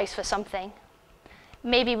give our lives for something.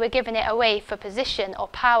 Maybe we're giving it away for position or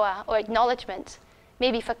power or acknowledgement,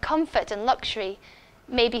 maybe for comfort and luxury,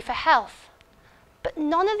 maybe for health. But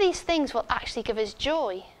none of these things will actually give us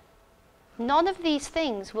joy. None of these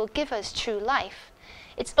things will give us true life.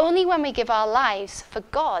 It's only when we give our lives for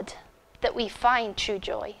God that we find true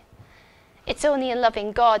joy. It's only in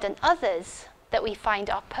loving God and others that we find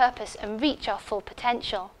our purpose and reach our full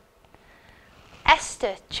potential.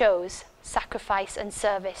 Esther chose sacrifice and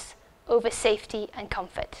service over safety and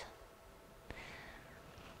comfort.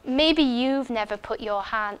 Maybe you've never put your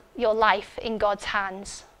life in God's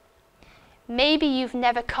hands. Maybe you've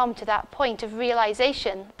never come to that point of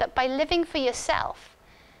realization that by living for yourself,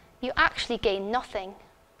 you actually gain nothing.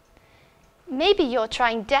 Maybe you're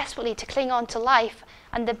trying desperately to cling on to life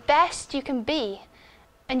and the best you can be,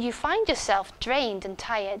 and you find yourself drained and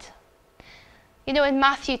tired. You know, in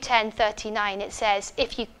Matthew 10:39 it says,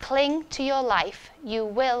 if you cling to your life, you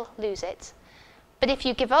will lose it. But if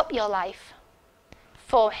you give up your life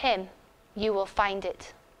for Him, you will find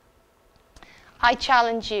it. I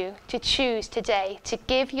challenge you to choose today to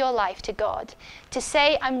give your life to God, to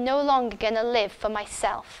say, I'm no longer going to live for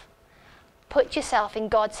myself. Put yourself in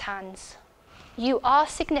God's hands. You are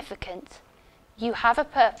significant. You have a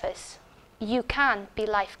purpose. You can be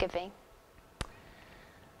life-giving.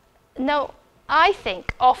 Now, I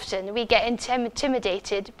think often we get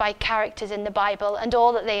intimidated by characters in the Bible and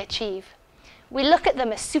all that they achieve. We look at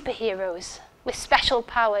them as superheroes with special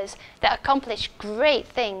powers that accomplish great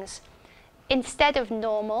things, instead of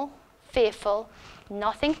normal, fearful,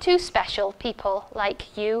 nothing too special people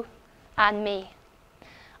like you and me.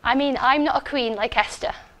 I mean, I'm not a queen like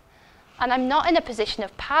Esther, and I'm not in a position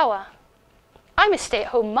of power. I'm a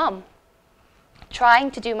stay-at-home mum,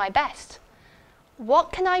 trying to do my best.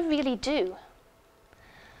 What can I really do?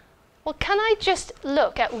 Well, can I just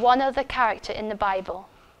look at one other character in the Bible?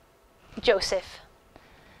 Joseph.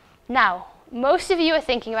 Now, most of you are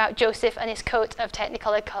thinking about Joseph and his coat of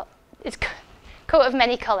coat of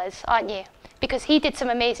many colours, aren't you? Because he did some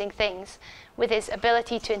amazing things with his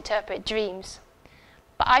ability to interpret dreams.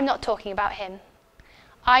 But I'm not talking about him.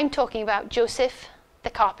 I'm talking about Joseph the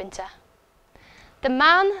carpenter. The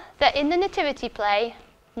man that in the nativity play,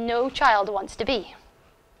 no child wants to be.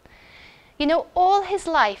 You know, all his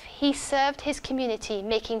life he served his community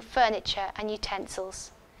making furniture and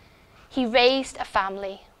utensils. He raised a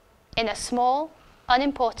family in a small,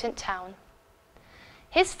 unimportant town.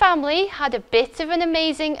 His family had a bit of an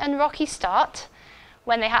amazing and rocky start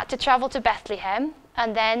when they had to travel to Bethlehem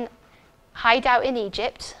and then hide out in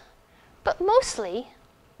Egypt, but mostly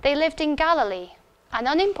they lived in Galilee, an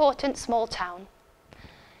unimportant small town.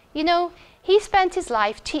 You know, he spent his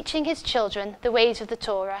life teaching his children the ways of the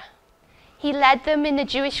Torah. He led them in the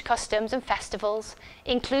Jewish customs and festivals,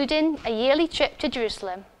 including a yearly trip to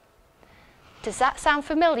Jerusalem. Does that sound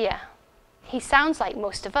familiar? He sounds like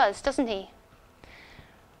most of us, doesn't he?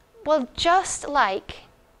 Well, just like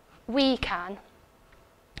we can,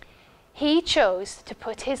 he chose to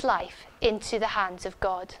put his life into the hands of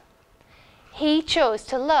God. He chose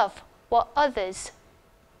to love others.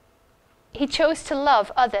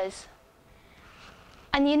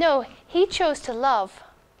 And you know, he chose to love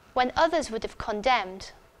when others would have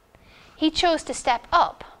condemned. He chose to step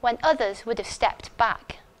up when others would have stepped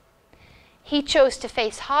back. He chose to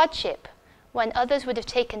face hardship when others would have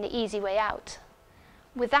taken the easy way out.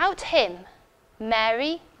 Without him,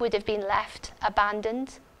 Mary would have been left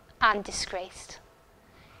abandoned and disgraced.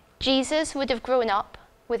 Jesus would have grown up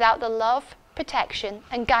without the love, protection,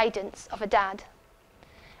 and guidance of a dad.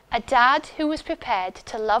 A dad who was prepared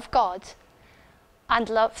to love God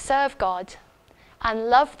and serve God and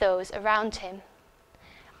love those around him.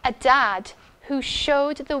 A dad who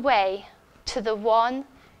showed the way to the one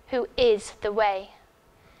who is the way.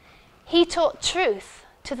 He taught truth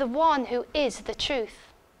to the one who is the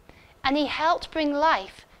truth. And he helped bring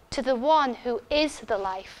life to the one who is the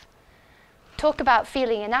life. Talk about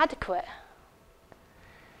feeling inadequate.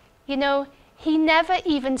 You know, he never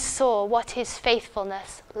even saw what his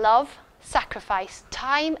faithfulness, love, sacrifice,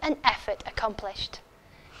 time, and effort accomplished.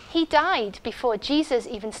 He died before Jesus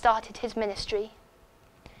even started his ministry.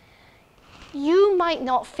 You might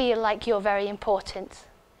not feel like you're very important,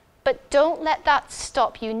 but don't let that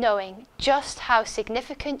stop you knowing just how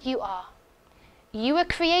significant you are. You were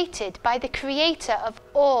created by the Creator of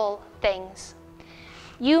all things.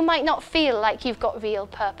 You might not feel like you've got real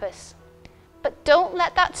purpose, but don't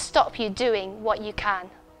let that stop you doing what you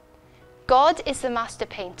can. God is the master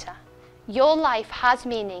painter. Your life has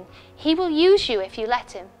meaning. He will use you if you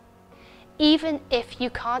let him, even if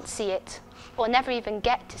you can't see it or never even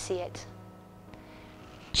get to see it.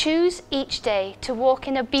 Choose each day to walk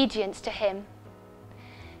in obedience to him,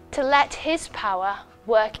 to let his power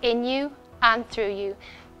work in you and through you,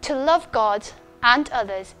 to love God and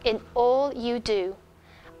others in all you do,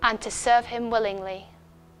 and to serve him willingly.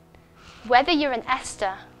 Whether you're an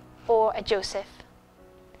Esther or a Joseph,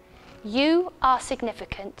 you are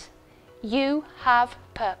significant. You have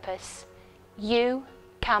purpose. You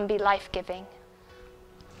can be life-giving.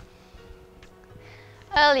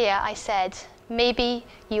 Earlier I said, maybe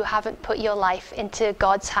you haven't put your life into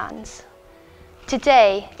God's hands.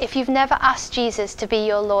 Today, if you've never asked Jesus to be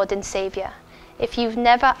your Lord and Saviour, if you've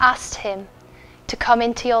never asked him to come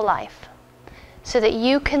into your life so that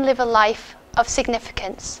you can live a life of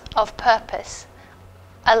significance, of purpose,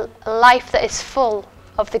 a life that is full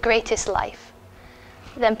of the greatest life,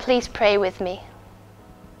 then please pray with me.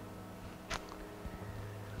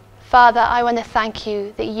 Father, I want to thank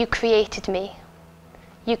you that you created me.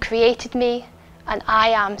 You created me and I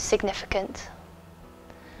am significant.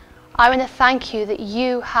 I want to thank you that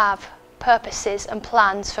you have purposes and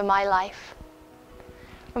plans for my life.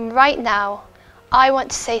 And right now, I want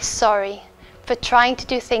to say sorry for trying to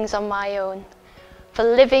do things on my own, for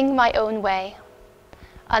living my own way.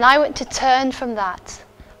 And I want to turn from that,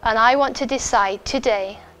 and I want to decide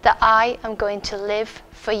today that I am going to live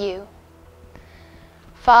for you.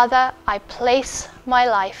 Father, I place my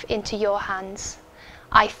life into your hands.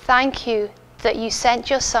 I thank you that you sent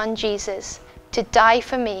your son Jesus to die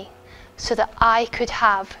for me so that I could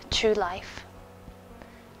have true life.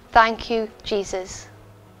 Thank you, Jesus.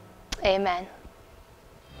 Amen.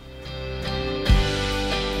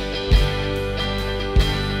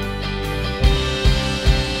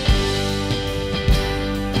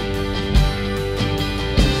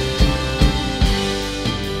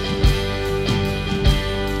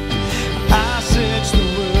 I searched the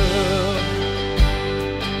world,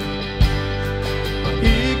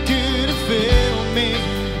 it couldn't fail me.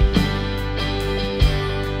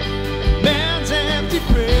 Man's empty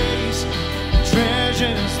praise,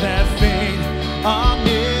 treasures that fade are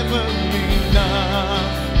never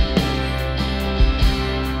enough.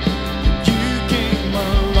 You came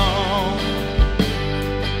along,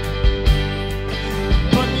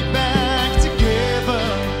 put me back together.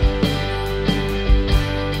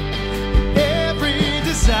 Every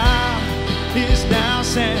desire is now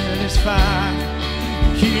satisfied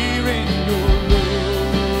here in your love.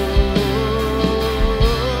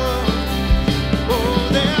 Oh,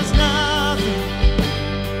 there's nothing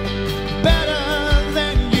better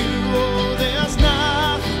than you. Oh, there's nothing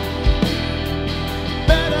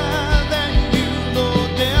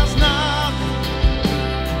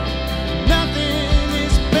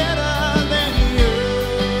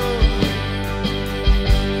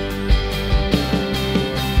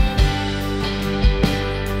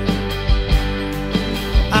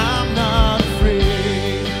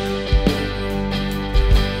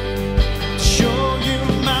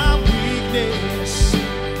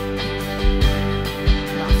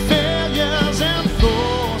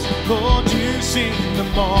seen them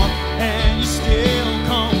all, and you still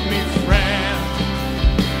call me friend.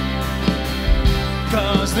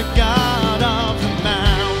 'Cause the God of the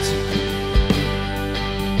mountain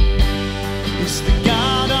is the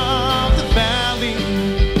God of the valley.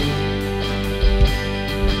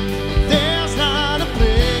 There's not a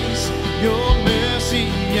place your mercy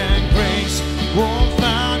and grace won't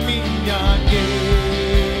find me again.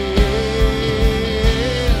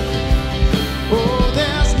 Oh,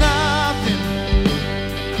 there's nothing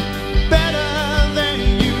better than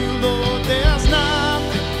you, Lord. There's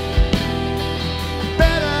nothing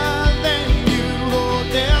better than you, Lord.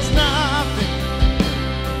 There's nothing,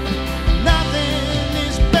 nothing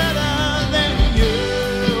is better than you.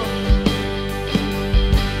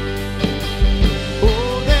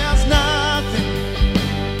 Oh, there's nothing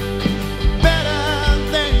better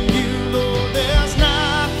than you, Lord. There's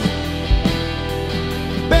nothing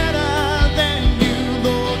better than you,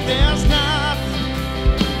 Lord. There's nothing,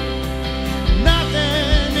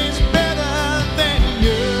 nothing is better than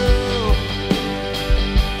you.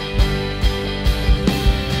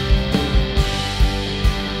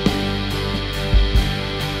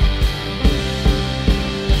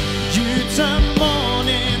 You turn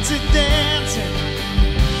mourning to dancing.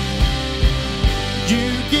 You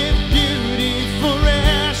give beauty for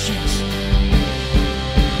ashes.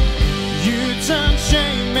 You turn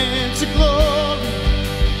shame into glory.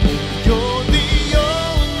 You're the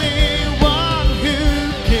only one who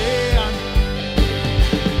can.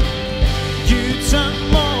 You turn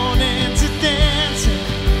mourning to dancing.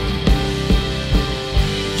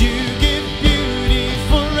 You give beauty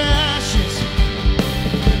for ashes.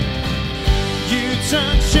 You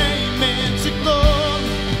turn shame into glory.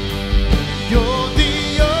 You're the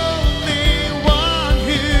only one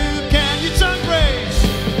who can. You turn praise.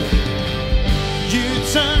 You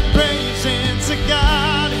turn praise into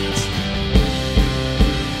gardens.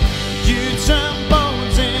 You turn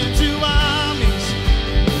bones into armies.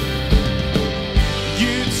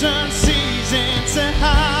 You turn seas into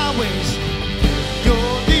highways.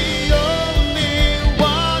 You're the only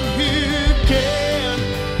one who can.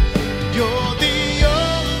 You're the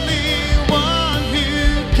only one who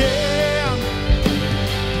can.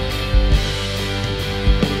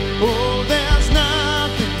 Oh, there's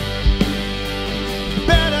nothing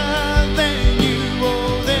better than you.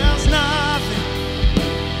 Oh, there's nothing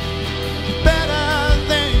better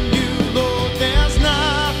than you, Lord. There's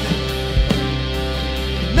nothing,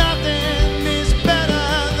 nothing is better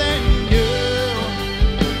than you.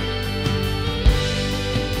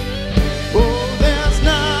 Oh, there's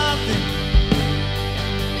nothing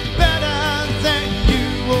better than you.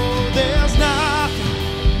 Oh, there's nothing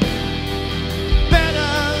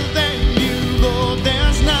better than you, Lord.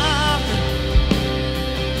 There's nothing,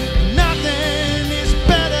 nothing is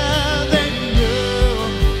better than you.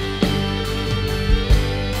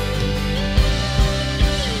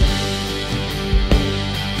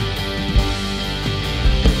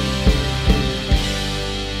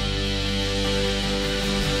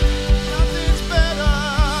 Nothing's better.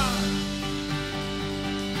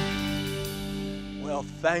 Well,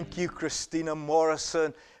 thank you, Christina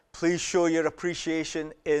Morrison. Please show your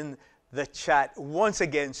appreciation in the chat. Once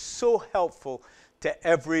again, so helpful to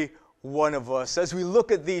every one of us. As we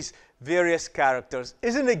look at these various characters,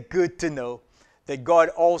 isn't it good to know that God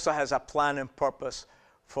also has a plan and purpose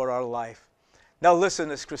for our life? Now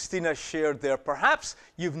listen, as Christina shared there, perhaps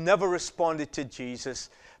you've never responded to Jesus.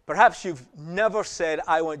 Perhaps you've never said,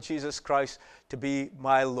 I want Jesus Christ to be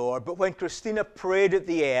my Lord. But when Christina prayed at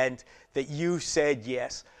the end, that you said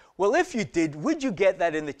yes. Well, if you did, would you get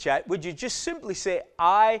that in the chat? Would you just simply say,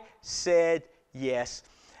 I said yes?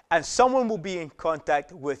 And someone will be in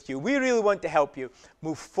contact with you. We really want to help you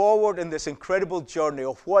move forward in this incredible journey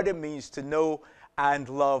of what it means to know and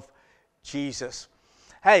love Jesus.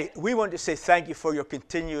 Hey, we want to say thank you for your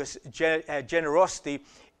continuous generosity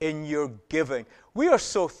in your giving. We are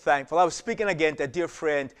so thankful. I was speaking again to a dear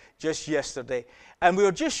friend just yesterday, and we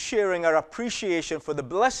were just sharing our appreciation for the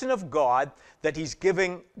blessing of God that He's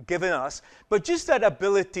given us, but just that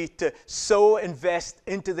ability to so invest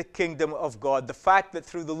into the kingdom of God. The fact that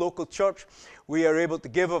through the local church, we are able to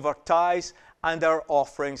give of our tithes and our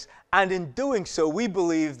offerings, and in doing so, we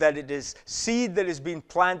believe that it is seed that is being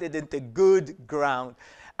planted into good ground.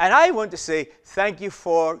 And I want to say thank you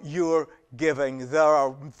for your giving. There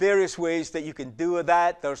are various ways that you can do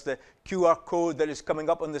that. There's the QR code that is coming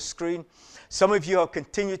up on the screen. Some of you have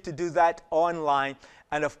continued to do that online,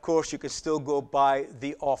 and of course you can still go by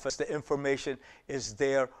the office. The information is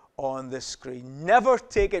there on the screen. Never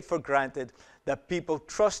take it for granted that people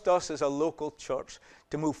trust us as a local church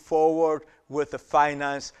to move forward with the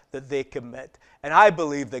finance that they commit. And I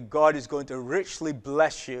believe that God is going to richly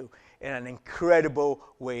bless you in an incredible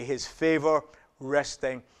way, his favor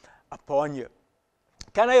resting upon you.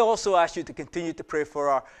 Can I also ask you to continue to pray for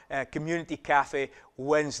our Community Cafe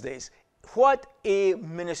Wednesdays? What a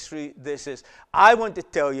ministry this is. I want to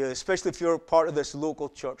tell you, especially if you're part of this local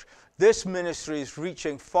church, this ministry is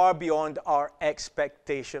reaching far beyond our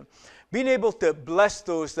expectation. Being able to bless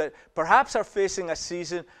those that perhaps are facing a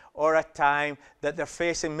season or a time that they're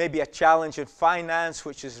facing maybe a challenge in finance,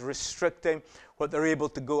 which is restricting what they're able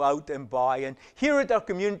to go out and buy. And here at our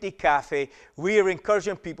Community Cafe, we are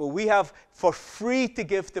encouraging people. We have for free to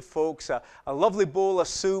give to folks a lovely bowl of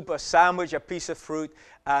soup, a sandwich, a piece of fruit,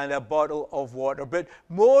 and a bottle of water. But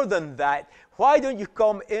more than that, why don't you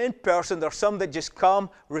come in person? There are some that just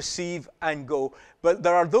come, receive, and go. But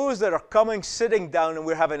there are those that are coming, sitting down, and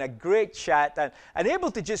we're having a great chat and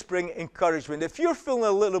able to just bring encouragement. If you're feeling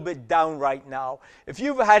a little bit down right now, if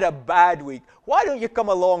you've had a bad week, why don't you come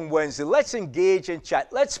along Wednesday? Let's engage and chat.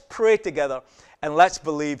 Let's pray together, and let's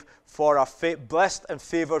believe for a blessed and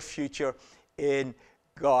favored future in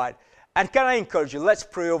God. And can I encourage you, let's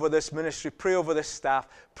pray over this ministry, pray over this staff,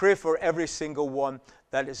 pray for every single one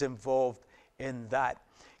that is involved in that.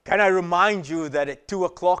 Can I remind you that at 2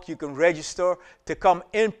 o'clock you can register to come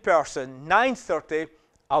in person, 9:30,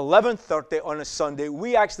 11:30 on a Sunday.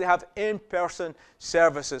 We actually have in-person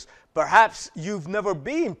services. Perhaps you've never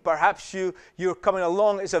been. Perhaps you're coming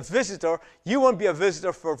along as a visitor. You won't be a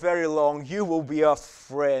visitor for very long. You will be a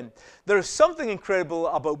friend. There is something incredible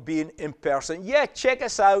about being in person. Yeah, check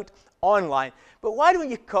us out online. But why don't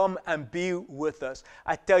you come and be with us?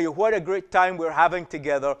 I tell you, what a great time we're having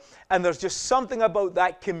together. And there's just something about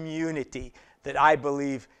that community that I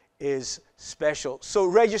believe is special. So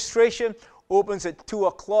registration opens at 2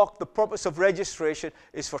 o'clock. The purpose of registration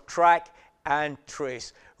is for track and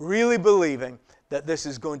trace. Really believing that this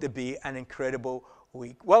is going to be an incredible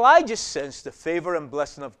week. Well, I just sense the favor and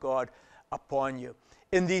blessing of God upon you.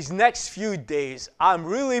 In these next few days, I'm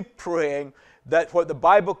really praying that what the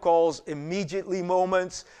Bible calls immediately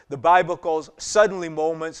moments, the Bible calls suddenly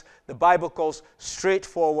moments, the Bible calls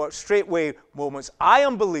straightforward, straightway moments. I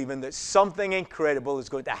am believing that something incredible is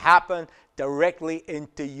going to happen directly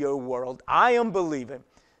into your world. I am believing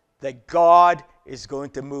that God is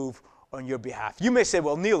going to move on your behalf. You may say,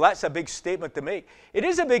 well, Neil, that's a big statement to make. It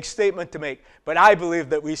is a big statement to make, but I believe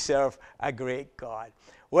that we serve a great God.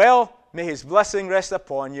 Well, may his blessing rest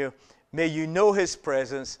upon you. May you know his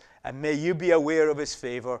presence, and may you be aware of his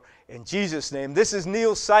favor. In Jesus' name, this is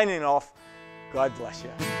Neil signing off. God bless you.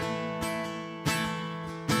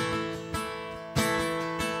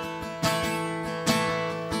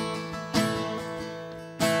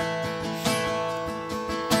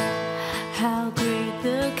 How great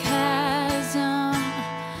the chasm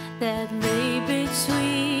that lay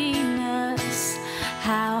between us,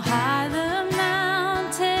 how high the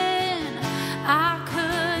mountain I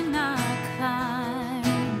could not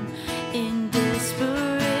climb. In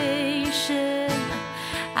desperation,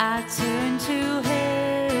 I turned to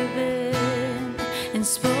heaven and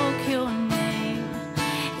spoke your name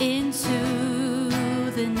into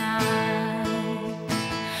the night.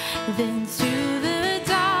 Then through